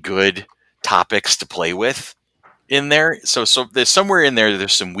legitimately good topics to play with in there. So there's somewhere in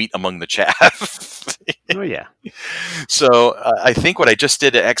there's some wheat among the chaff. Oh yeah. So I think what I just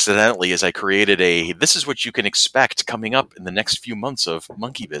did accidentally is I created this is what you can expect coming up in the next few months of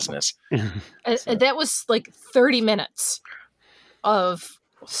Monkey Business. And that was like 30 minutes of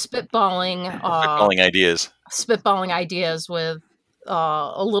spitballing ideas with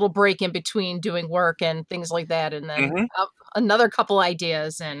a little break in between doing work and things like that. And then another couple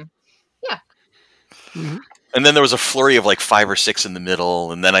ideas, and yeah. And then there was a flurry of like 5 or 6 in the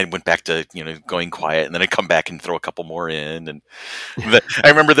middle, and then I went back to going quiet, and then I'd come back and throw a couple more in. And I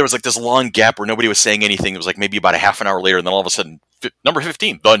remember there was like this long gap where nobody was saying anything. It was like maybe about a half an hour later, and then all of a sudden, number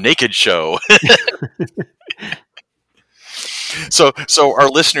 15, The Naked Show. So our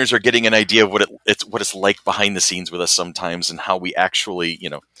listeners are getting an idea of what it's like behind the scenes with us sometimes, and how we actually,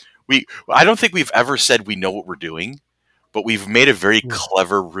 I don't think we've ever said we know what we're doing. but we've made a very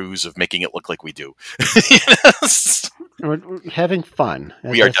clever ruse of making it look like we do. We're having fun.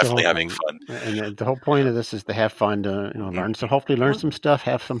 We are definitely having fun. And the whole point of this is to have fun, to learn. So hopefully learn some stuff,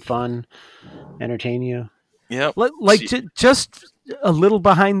 have some fun, entertain you. Yeah. Just a little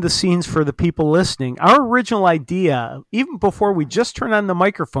behind the scenes for the people listening. Our original idea, even before we just turned on the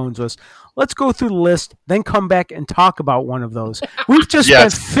microphones, was let's go through the list, then come back and talk about one of those. We've just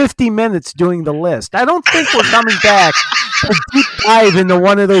spent 50 minutes doing the list. I don't think we're coming back to deep dive into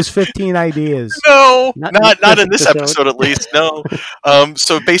one of those 15 ideas. No, not in this episode at least. No.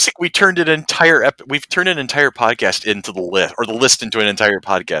 So basically, we've turned an entire podcast into the list, or the list into an entire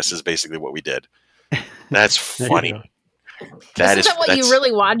podcast is basically what we did. That's funny. Isn't that what you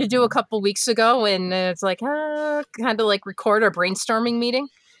really wanted to do a couple weeks ago? And it's like, kind of like record our brainstorming meeting.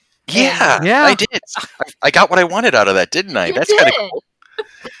 Yeah, I did. I got what I wanted out of that, didn't I? That's kind of cool.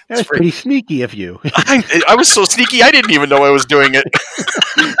 That's pretty sneaky of you. I was so sneaky, I didn't even know I was doing it.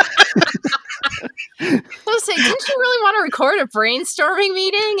 I was saying, didn't you really want to record a brainstorming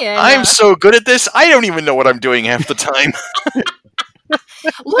meeting? And, I'm so good at this, I don't even know what I'm doing half the time.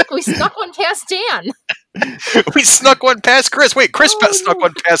 Look, we snuck one past Dan. We snuck one past Chris. Wait, Chris snuck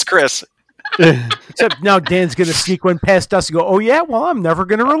one past Chris. Except now Dan's going to sneak one past us and go, oh, yeah, well, I'm never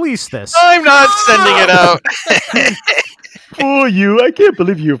going to release this. I'm not sending it out. Oh, I can't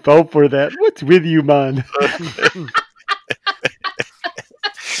believe you fell for that. What's with you, man?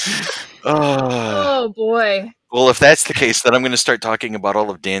 Oh, boy. Well, if that's the case, then I'm going to start talking about all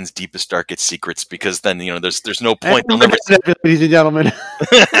of Dan's deepest, darkest secrets, because then, there's no point. Ladies and gentlemen.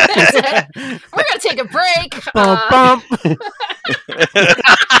 We're going to take a break.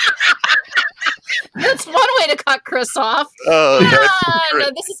 That's one way to cut Chris off.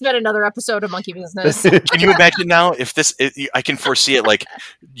 This has been another episode of Monkey Business. Can you imagine now if I can foresee it like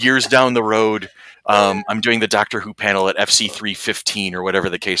years down the road. I'm doing the Doctor Who panel at FC315 or whatever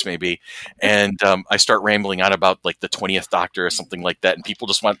the case may be, and I start rambling on about like the 20th Doctor or something like that, and people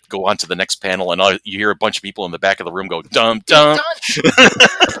just want to go on to the next panel, and you hear a bunch of people in the back of the room go, dum, dum.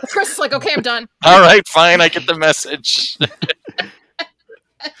 Chris is like, okay, I'm done. All right, fine, I get the message.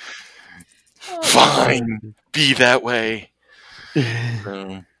 Fine, be that way.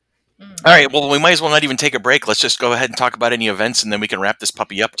 All right, well, we might as well not even take a break. Let's just go ahead and talk about any events, and then we can wrap this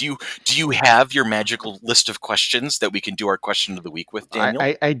puppy up. Do you have your magical list of questions that we can do our question of the week with,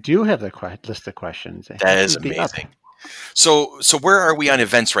 Daniel? I do have the list of questions. That is amazing. So where are we on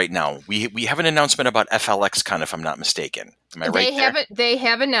events right now? We have an announcement about FLXCon, if I'm not mistaken. Am I right? They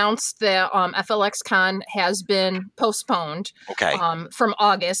have announced that FLXCon has been postponed. Okay. From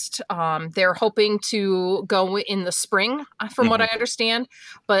August. They're hoping to go in the spring, from what I understand,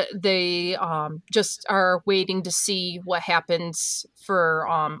 but they just are waiting to see what happens for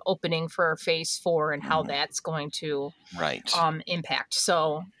opening for Phase 4 and how that's going to impact.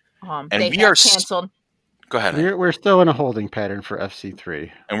 So they have canceled. Go ahead. We're still in a holding pattern for FC3.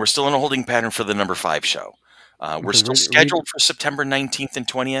 And we're still in a holding pattern for the number 5 show. We're still scheduled for September 19th and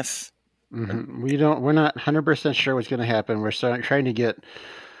 20th. Mm-hmm. We're not 100% sure what's going to happen. We're trying to get,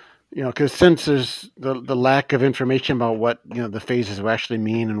 because since there's the lack of information about what, the phases will actually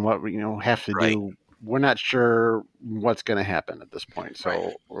mean and what we, have to do, we're not sure what's going to happen at this point.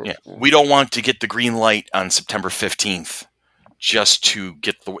 So we don't want to get the green light on September 15th. Just to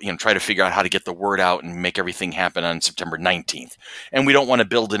get try to figure out how to get the word out and make everything happen on September 19th. And we don't want to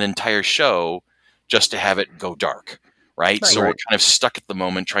build an entire show just to have it go dark, right? So we're kind of stuck at the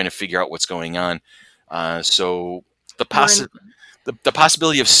moment trying to figure out what's going on. So the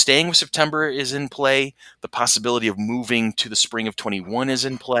possibility of staying with September is in play. The possibility of moving to the spring of 21 is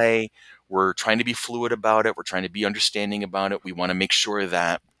in play. We're trying to be fluid about it. We're trying to be understanding about it. We want to make sure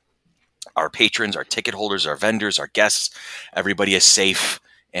that our patrons, our ticket holders, our vendors, our guests, everybody is safe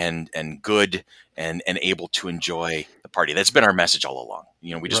and good and able to enjoy the party. That's been our message all along.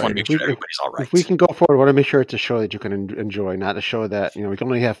 We just want to make sure everybody's all right. If we can go forward, we want to make sure it's a show that you can enjoy, not a show that, we can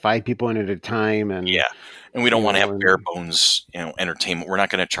only have 5 people in it at a time. And we don't want to have bare bones, entertainment. We're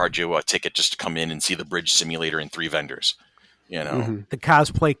not going to charge you a ticket just to come in and see the bridge simulator and 3 vendors. The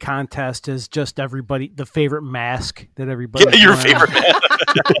cosplay contest is just the favorite mask that everybody. Yeah, your favorite mask.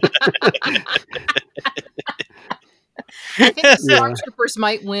 I think the Stormtroopers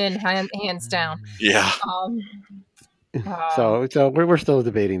might win hands down. Yeah. So we're still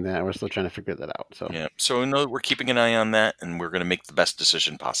debating that. We're still trying to figure that out. So we're keeping an eye on that, and we're going to make the best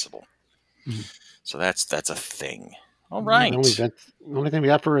decision possible. Mm-hmm. So that's a thing. All right. The only thing we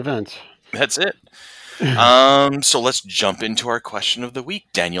got for events. That's it. So let's jump into our question of the week.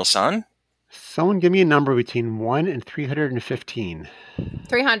 Daniel-san? Someone give me a number between 1 and 315.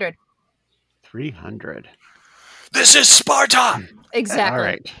 300. 300. This is Sparta. Exactly. All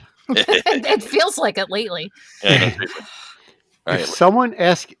right. It feels like it lately. Yeah, all right.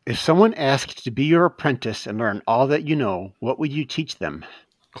 If someone asked to be your apprentice and learn all that you know, what would you teach them?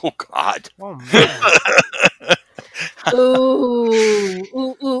 Oh God. Oh man.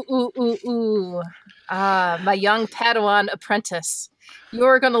 Ooh. My young Padawan apprentice.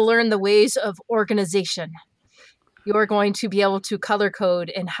 You're going to learn the ways of organization. You're going to be able to color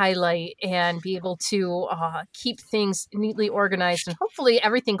code and highlight and be able to keep things neatly organized. And hopefully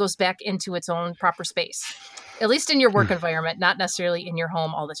everything goes back into its own proper space, at least in your work environment, not necessarily in your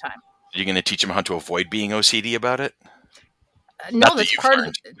home all the time. Are you going to teach them how to avoid being OCD about it? No, that's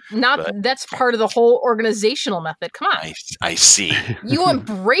that's part of the whole organizational method. Come on. I see. You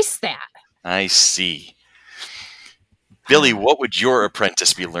embrace that. I see. Billy, what would your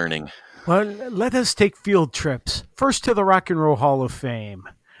apprentice be learning? Well, let us take field trips. First to the Rock and Roll Hall of Fame.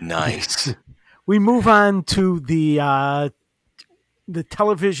 Nice. We move on to the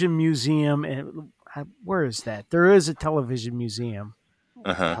television museum. And where is that? There is a television museum.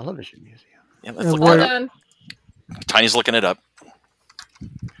 Television museum. Yeah, let's look it up. Tiny's looking it up.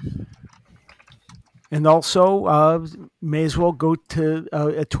 And also, may as well go to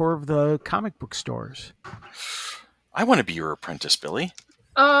a tour of the comic book stores. I want to be your apprentice, Billy.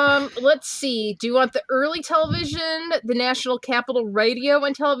 Let's see. Do you want the early television, the National Capital Radio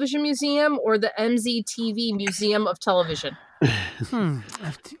and Television Museum, or the MZTV Museum of Television?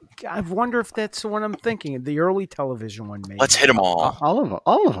 I wonder if that's the one I'm thinking. The early television one, maybe. Let's hit them all.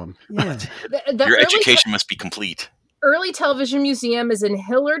 All of them. Yeah. Your education must be complete. Early Television Museum is in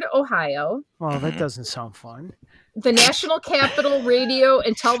Hillard, Ohio. Well, that doesn't sound fun. The National Capital Radio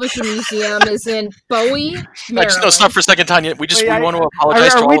and Television Museum is in Bowie, Maryland. No, stop for a second, Tanya. We want to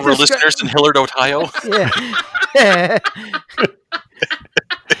apologize to all of our listeners in Hillard, Ohio. Yeah.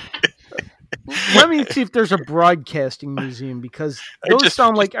 Let me see if there's a broadcasting museum, because those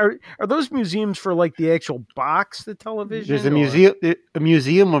sound like are those museums for like the actual box, the television? There's a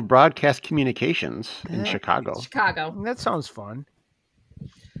museum of broadcast communications in Chicago. That sounds fun.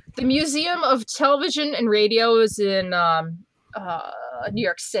 The Museum of Television and Radio is in New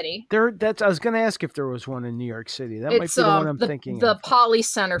York City. I was going to ask if there was one in New York City. That might be the one I'm thinking of. The Paley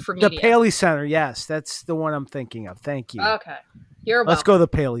Center for Media. The Paley Center, yes, that's the one I'm thinking of. Thank you. Okay. You're welcome. Let's go to the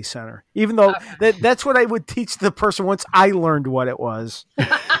Paley Center. Even though that's what I would teach the person once I learned what it was.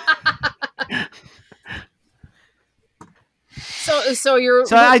 So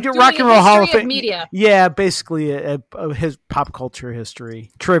I do Rock and Roll Hall of Fame media. Yeah, basically his pop culture history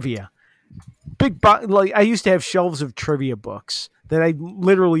trivia. Like I used to have shelves of trivia books that I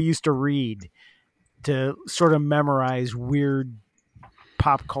literally used to read to sort of memorize weird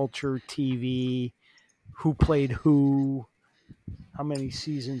pop culture TV, who played who, how many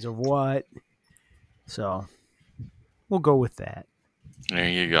seasons of what. So we'll go with that. There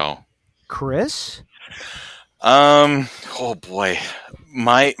you go. Chris? Oh boy.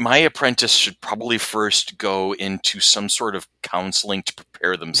 My apprentice should probably first go into some sort of counseling to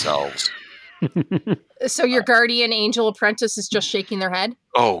prepare themselves. So your guardian angel apprentice is just shaking their head?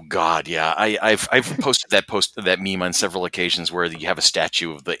 Oh God, yeah. I've posted that meme on several occasions where you have a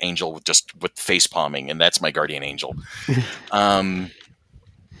statue of the angel with face palming, and that's my guardian angel. You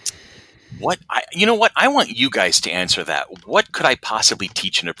know what? I want you guys to answer that. What could I possibly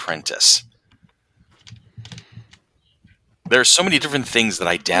teach an apprentice? There are so many different things that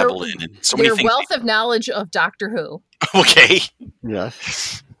I dabble in, and so many things. Their wealth of knowledge of Doctor Who. Okay.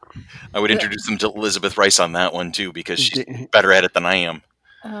 Yes. I would introduce them to Elizabeth Rice on that one too, because she's better at it than I am.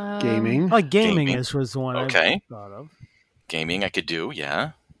 Gaming. Like gaming was the one I thought of. Gaming I could do,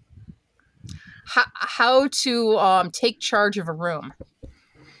 yeah. How to take charge of a room.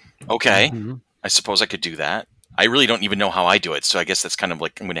 Okay. Mm-hmm. I suppose I could do that. I really don't even know how I do it, so I guess that's kind of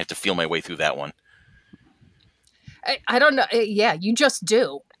like I'm going to have to feel my way through that one. I don't know. Yeah, you just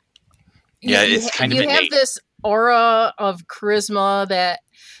do. It's kind of innate. You have this aura of charisma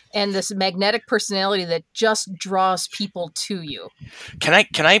and this magnetic personality that just draws people to you. Can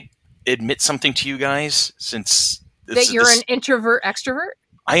I admit something to you guys? Since you're an introvert extrovert?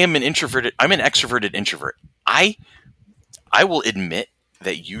 I'm an extroverted introvert. I will admit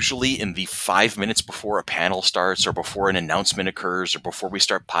that usually in the 5 minutes before a panel starts or before an announcement occurs or before we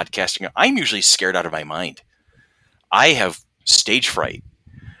start podcasting, I'm usually scared out of my mind. I have stage fright.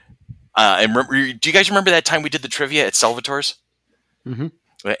 Do you guys remember that time we did the trivia at Salvatore's? Mm-hmm.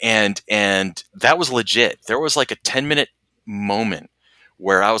 And that was legit. There was like a 10-minute moment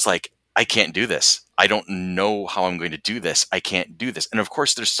where I was like, I can't do this. I don't know how I'm going to do this. I can't do this. And of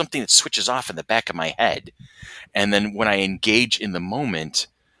course, there's something that switches off in the back of my head. And then when I engage in the moment,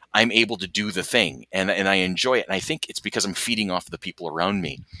 I'm able to do the thing, and I enjoy it. And I think it's because I'm feeding off the people around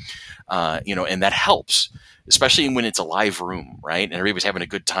me, and that helps, especially when it's a live room, right? And everybody's having a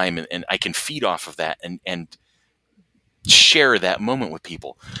good time, and I can feed off of that and share that moment with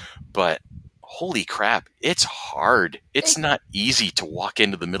people. But holy crap, it's hard. It's not easy to walk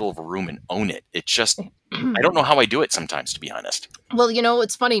into the middle of a room and own it. It just, I don't know how I do it sometimes, to be honest. Well,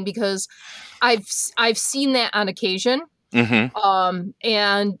 it's funny because I've seen that on occasion. Mm-hmm.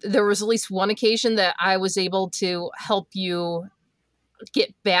 And there was at least one occasion that I was able to help you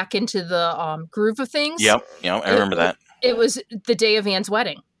get back into the groove of things. Yep, I remember that. It was the day of Anne's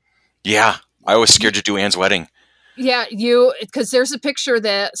wedding. Yeah, I was scared to do Anne's wedding. Yeah, because there's a picture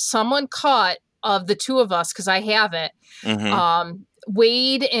that someone caught of the two of us, because I have it. Mm-hmm.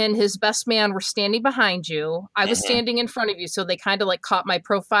 Wade and his best man were standing behind you. I was standing in front of you, so they kind of like caught my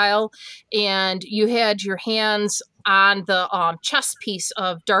profile, and you had your hands on the chest piece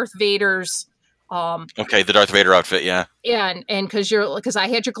of Darth Vader's. The Darth Vader outfit, yeah. Yeah, and because I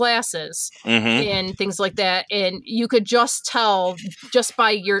had your glasses and things like that, and you could just tell just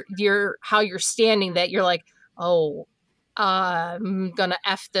by your how you're standing that you're like, oh, I'm gonna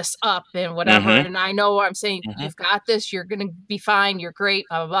F this up and whatever. And I know what I'm saying, you've got this, you're gonna be fine, you're great,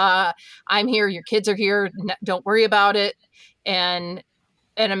 blah, blah, blah. I'm here, your kids are here, don't worry about it. And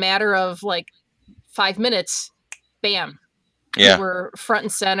in a matter of like 5 minutes, bam. Yeah. You were front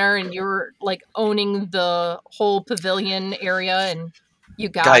and center, and you were like owning the whole pavilion area, and you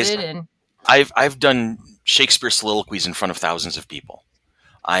got it. And I've done Shakespeare soliloquies in front of thousands of people.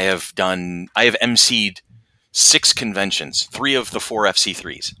 I have emceed 6 conventions, 3 of the 4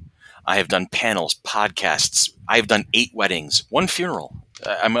 FC3s. I have done panels, podcasts. I have done 8 weddings, 1 funeral.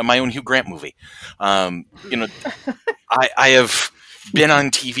 I'm my own Hugh Grant movie. I have been on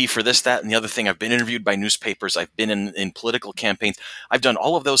TV for this, that, and the other thing. I've been interviewed by newspapers. I've been in political campaigns. I've done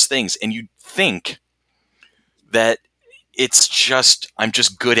all of those things. And you'd think that it's just, I'm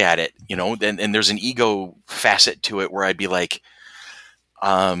just good at it, and there's an ego facet to it where I'd be like,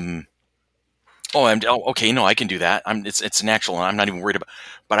 okay, no, I can do that. It's natural, and I'm not even worried about.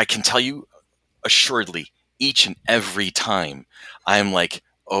 But I can tell you, assuredly, each and every time, I'm like,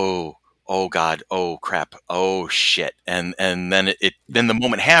 oh God, oh crap, oh shit, and then then the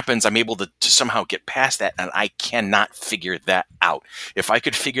moment happens, I'm able to somehow get past that, and I cannot figure that out. If I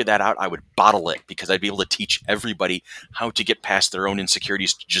could figure that out, I would bottle it, because I'd be able to teach everybody how to get past their own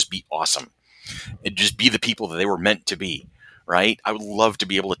insecurities to just be awesome, and just be the people that they were meant to be. Right? I would love to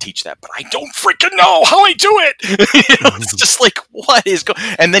be able to teach that, but I don't freaking know how I do it. It's just like, what is going?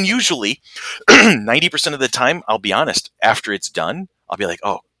 And then usually 90% of the time, I'll be honest, after it's done, I'll be like,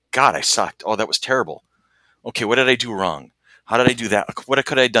 oh God, I sucked. Oh, that was terrible. Okay, what did I do wrong? How did I do that? What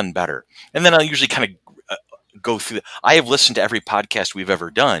could I have done better? And then I'll usually kind of go through. I have listened to every podcast we've ever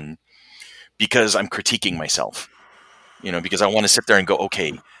done because I'm critiquing myself, because I want to sit there and go,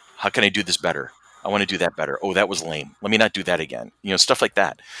 okay, how can I do this better? I want to do that better. Oh, that was lame. Let me not do that again. Stuff like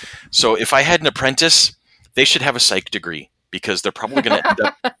that. So if I had an apprentice, they should have a psych degree, because they're probably going to end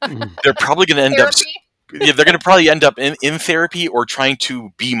up. They're probably going to end up. Yeah, they're going to probably end up in therapy or trying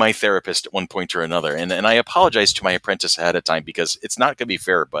to be my therapist at one point or another. And I apologize to my apprentice ahead of time, because it's not going to be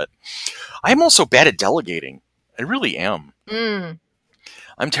fair. But I'm also bad at delegating. I really am. I'm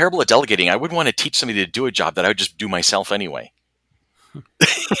terrible at delegating. I wouldn't want to teach somebody to do a job that I would just do myself anyway.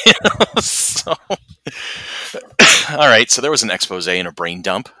 So, all right. So there was an expose and a brain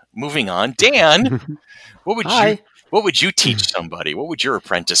dump. Moving on, Dan. What would you teach somebody? What would your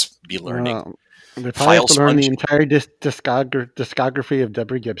apprentice be learning? They probably have to learn the entire discography of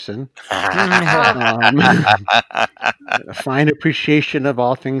Deborah Gibson. Fine appreciation of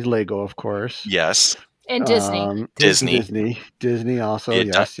all things Lego, of course. Yes. And Disney. Disney also.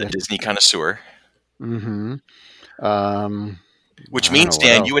 Yes. A Disney connoisseur. Mm-hmm. Which means,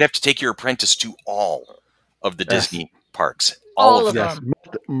 Dan, you would have to take your apprentice to all of the Disney parks. All of them.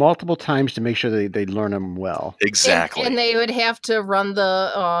 Multiple times to make sure they learn them well. Exactly. And they would have to run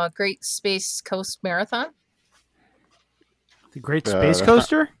the Great Space Coast Marathon. The Great Space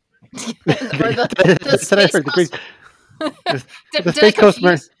Coaster? The Space Coast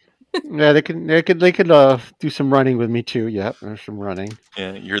Marathon. Yeah, they could do some running with me too. Yeah, there's some running.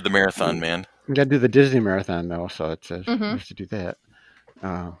 Yeah, you're the marathon man. You got to do the Disney marathon though, so it says you have to do that.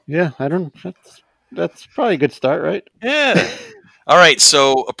 Yeah, I don't. That's probably a good start, right? Yeah. All right,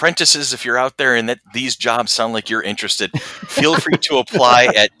 so apprentices, if you're out there and that these jobs sound like you're interested, feel free to apply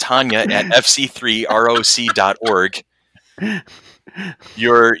at Tanya at fc3roc.org.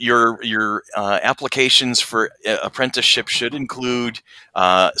 Your applications for apprenticeship should include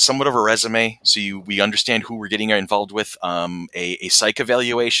somewhat of a resume, so we understand who we're getting involved with, a psych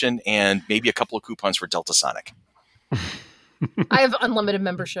evaluation, and maybe a couple of coupons for Delta Sonic. I have unlimited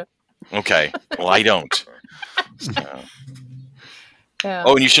membership. Okay, well I don't. So. Yeah.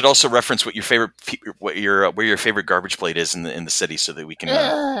 Oh, and you should also reference what your favorite where your favorite garbage plate is in the city, so that we can.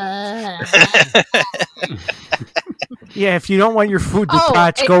 Yeah, if you don't want your food to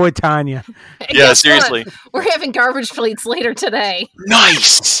touch, go with Tanya. Yeah, seriously. We're having garbage plates later today.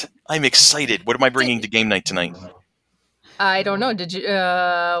 Nice. I'm excited. What am I bringing to game night tonight? I don't know. Did you?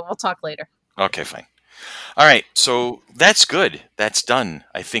 We'll talk later. Okay, fine. All right, so that's good. That's done.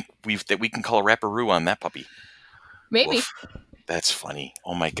 I think we can call a wrapperoo on that puppy. Maybe. Oof. That's funny.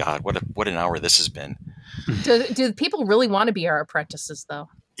 Oh my God, what an hour this has been. Do people really want to be our apprentices, though?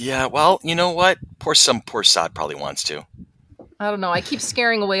 Yeah, well, you know what? Poor sod probably wants to. I don't know. I keep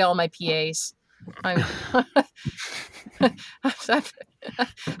scaring away all my PAs. I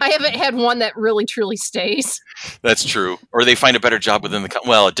haven't had one that really truly stays. That's true. Or they find a better job within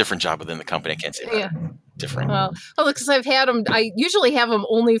a different job within the company. I can't say that. Yeah. Different. Well, because I've had them. I usually have them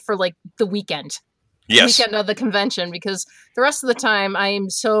only for like the weekend. Yes. Weekend of the convention, because the rest of the time I am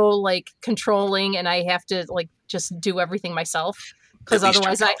so like controlling and I have to like just do everything myself. Because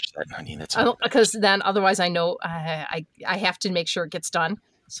otherwise otherwise I know I have to make sure it gets done.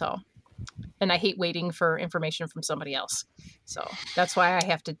 So, and I hate waiting for information from somebody else. So that's why I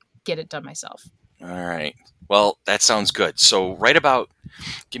have to get it done myself. All right. Well, that sounds good. So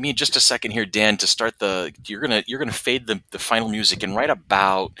give me just a second here, Dan, to start you're gonna fade the final music, and right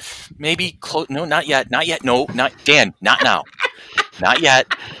about maybe no, not yet. No, not Dan, not now. Not yet.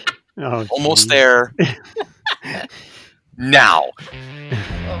 Oh, almost there. Now.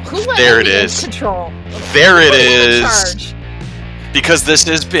 There it is. Control? There it is. Because this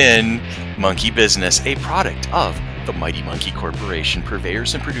has been Monkey Business, a product of the Mighty Monkey Corporation,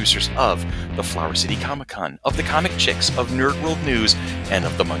 purveyors and producers of the Flower City Comic-Con, of the Comic Chicks, of Nerd World News, and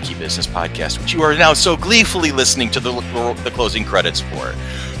of the Monkey Business Podcast, which you are now so gleefully listening to the closing credits for.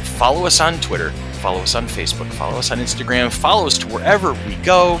 Follow us on Twitter, follow us on Facebook, follow us on Instagram, follow us to wherever we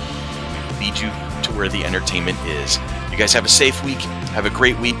go. We will lead you to where the entertainment is. You guys have a safe week. Have a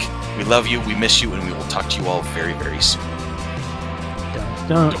great week. We love you. We miss you. And we will talk to you all very, very soon.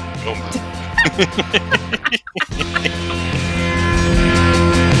 Dun, dun.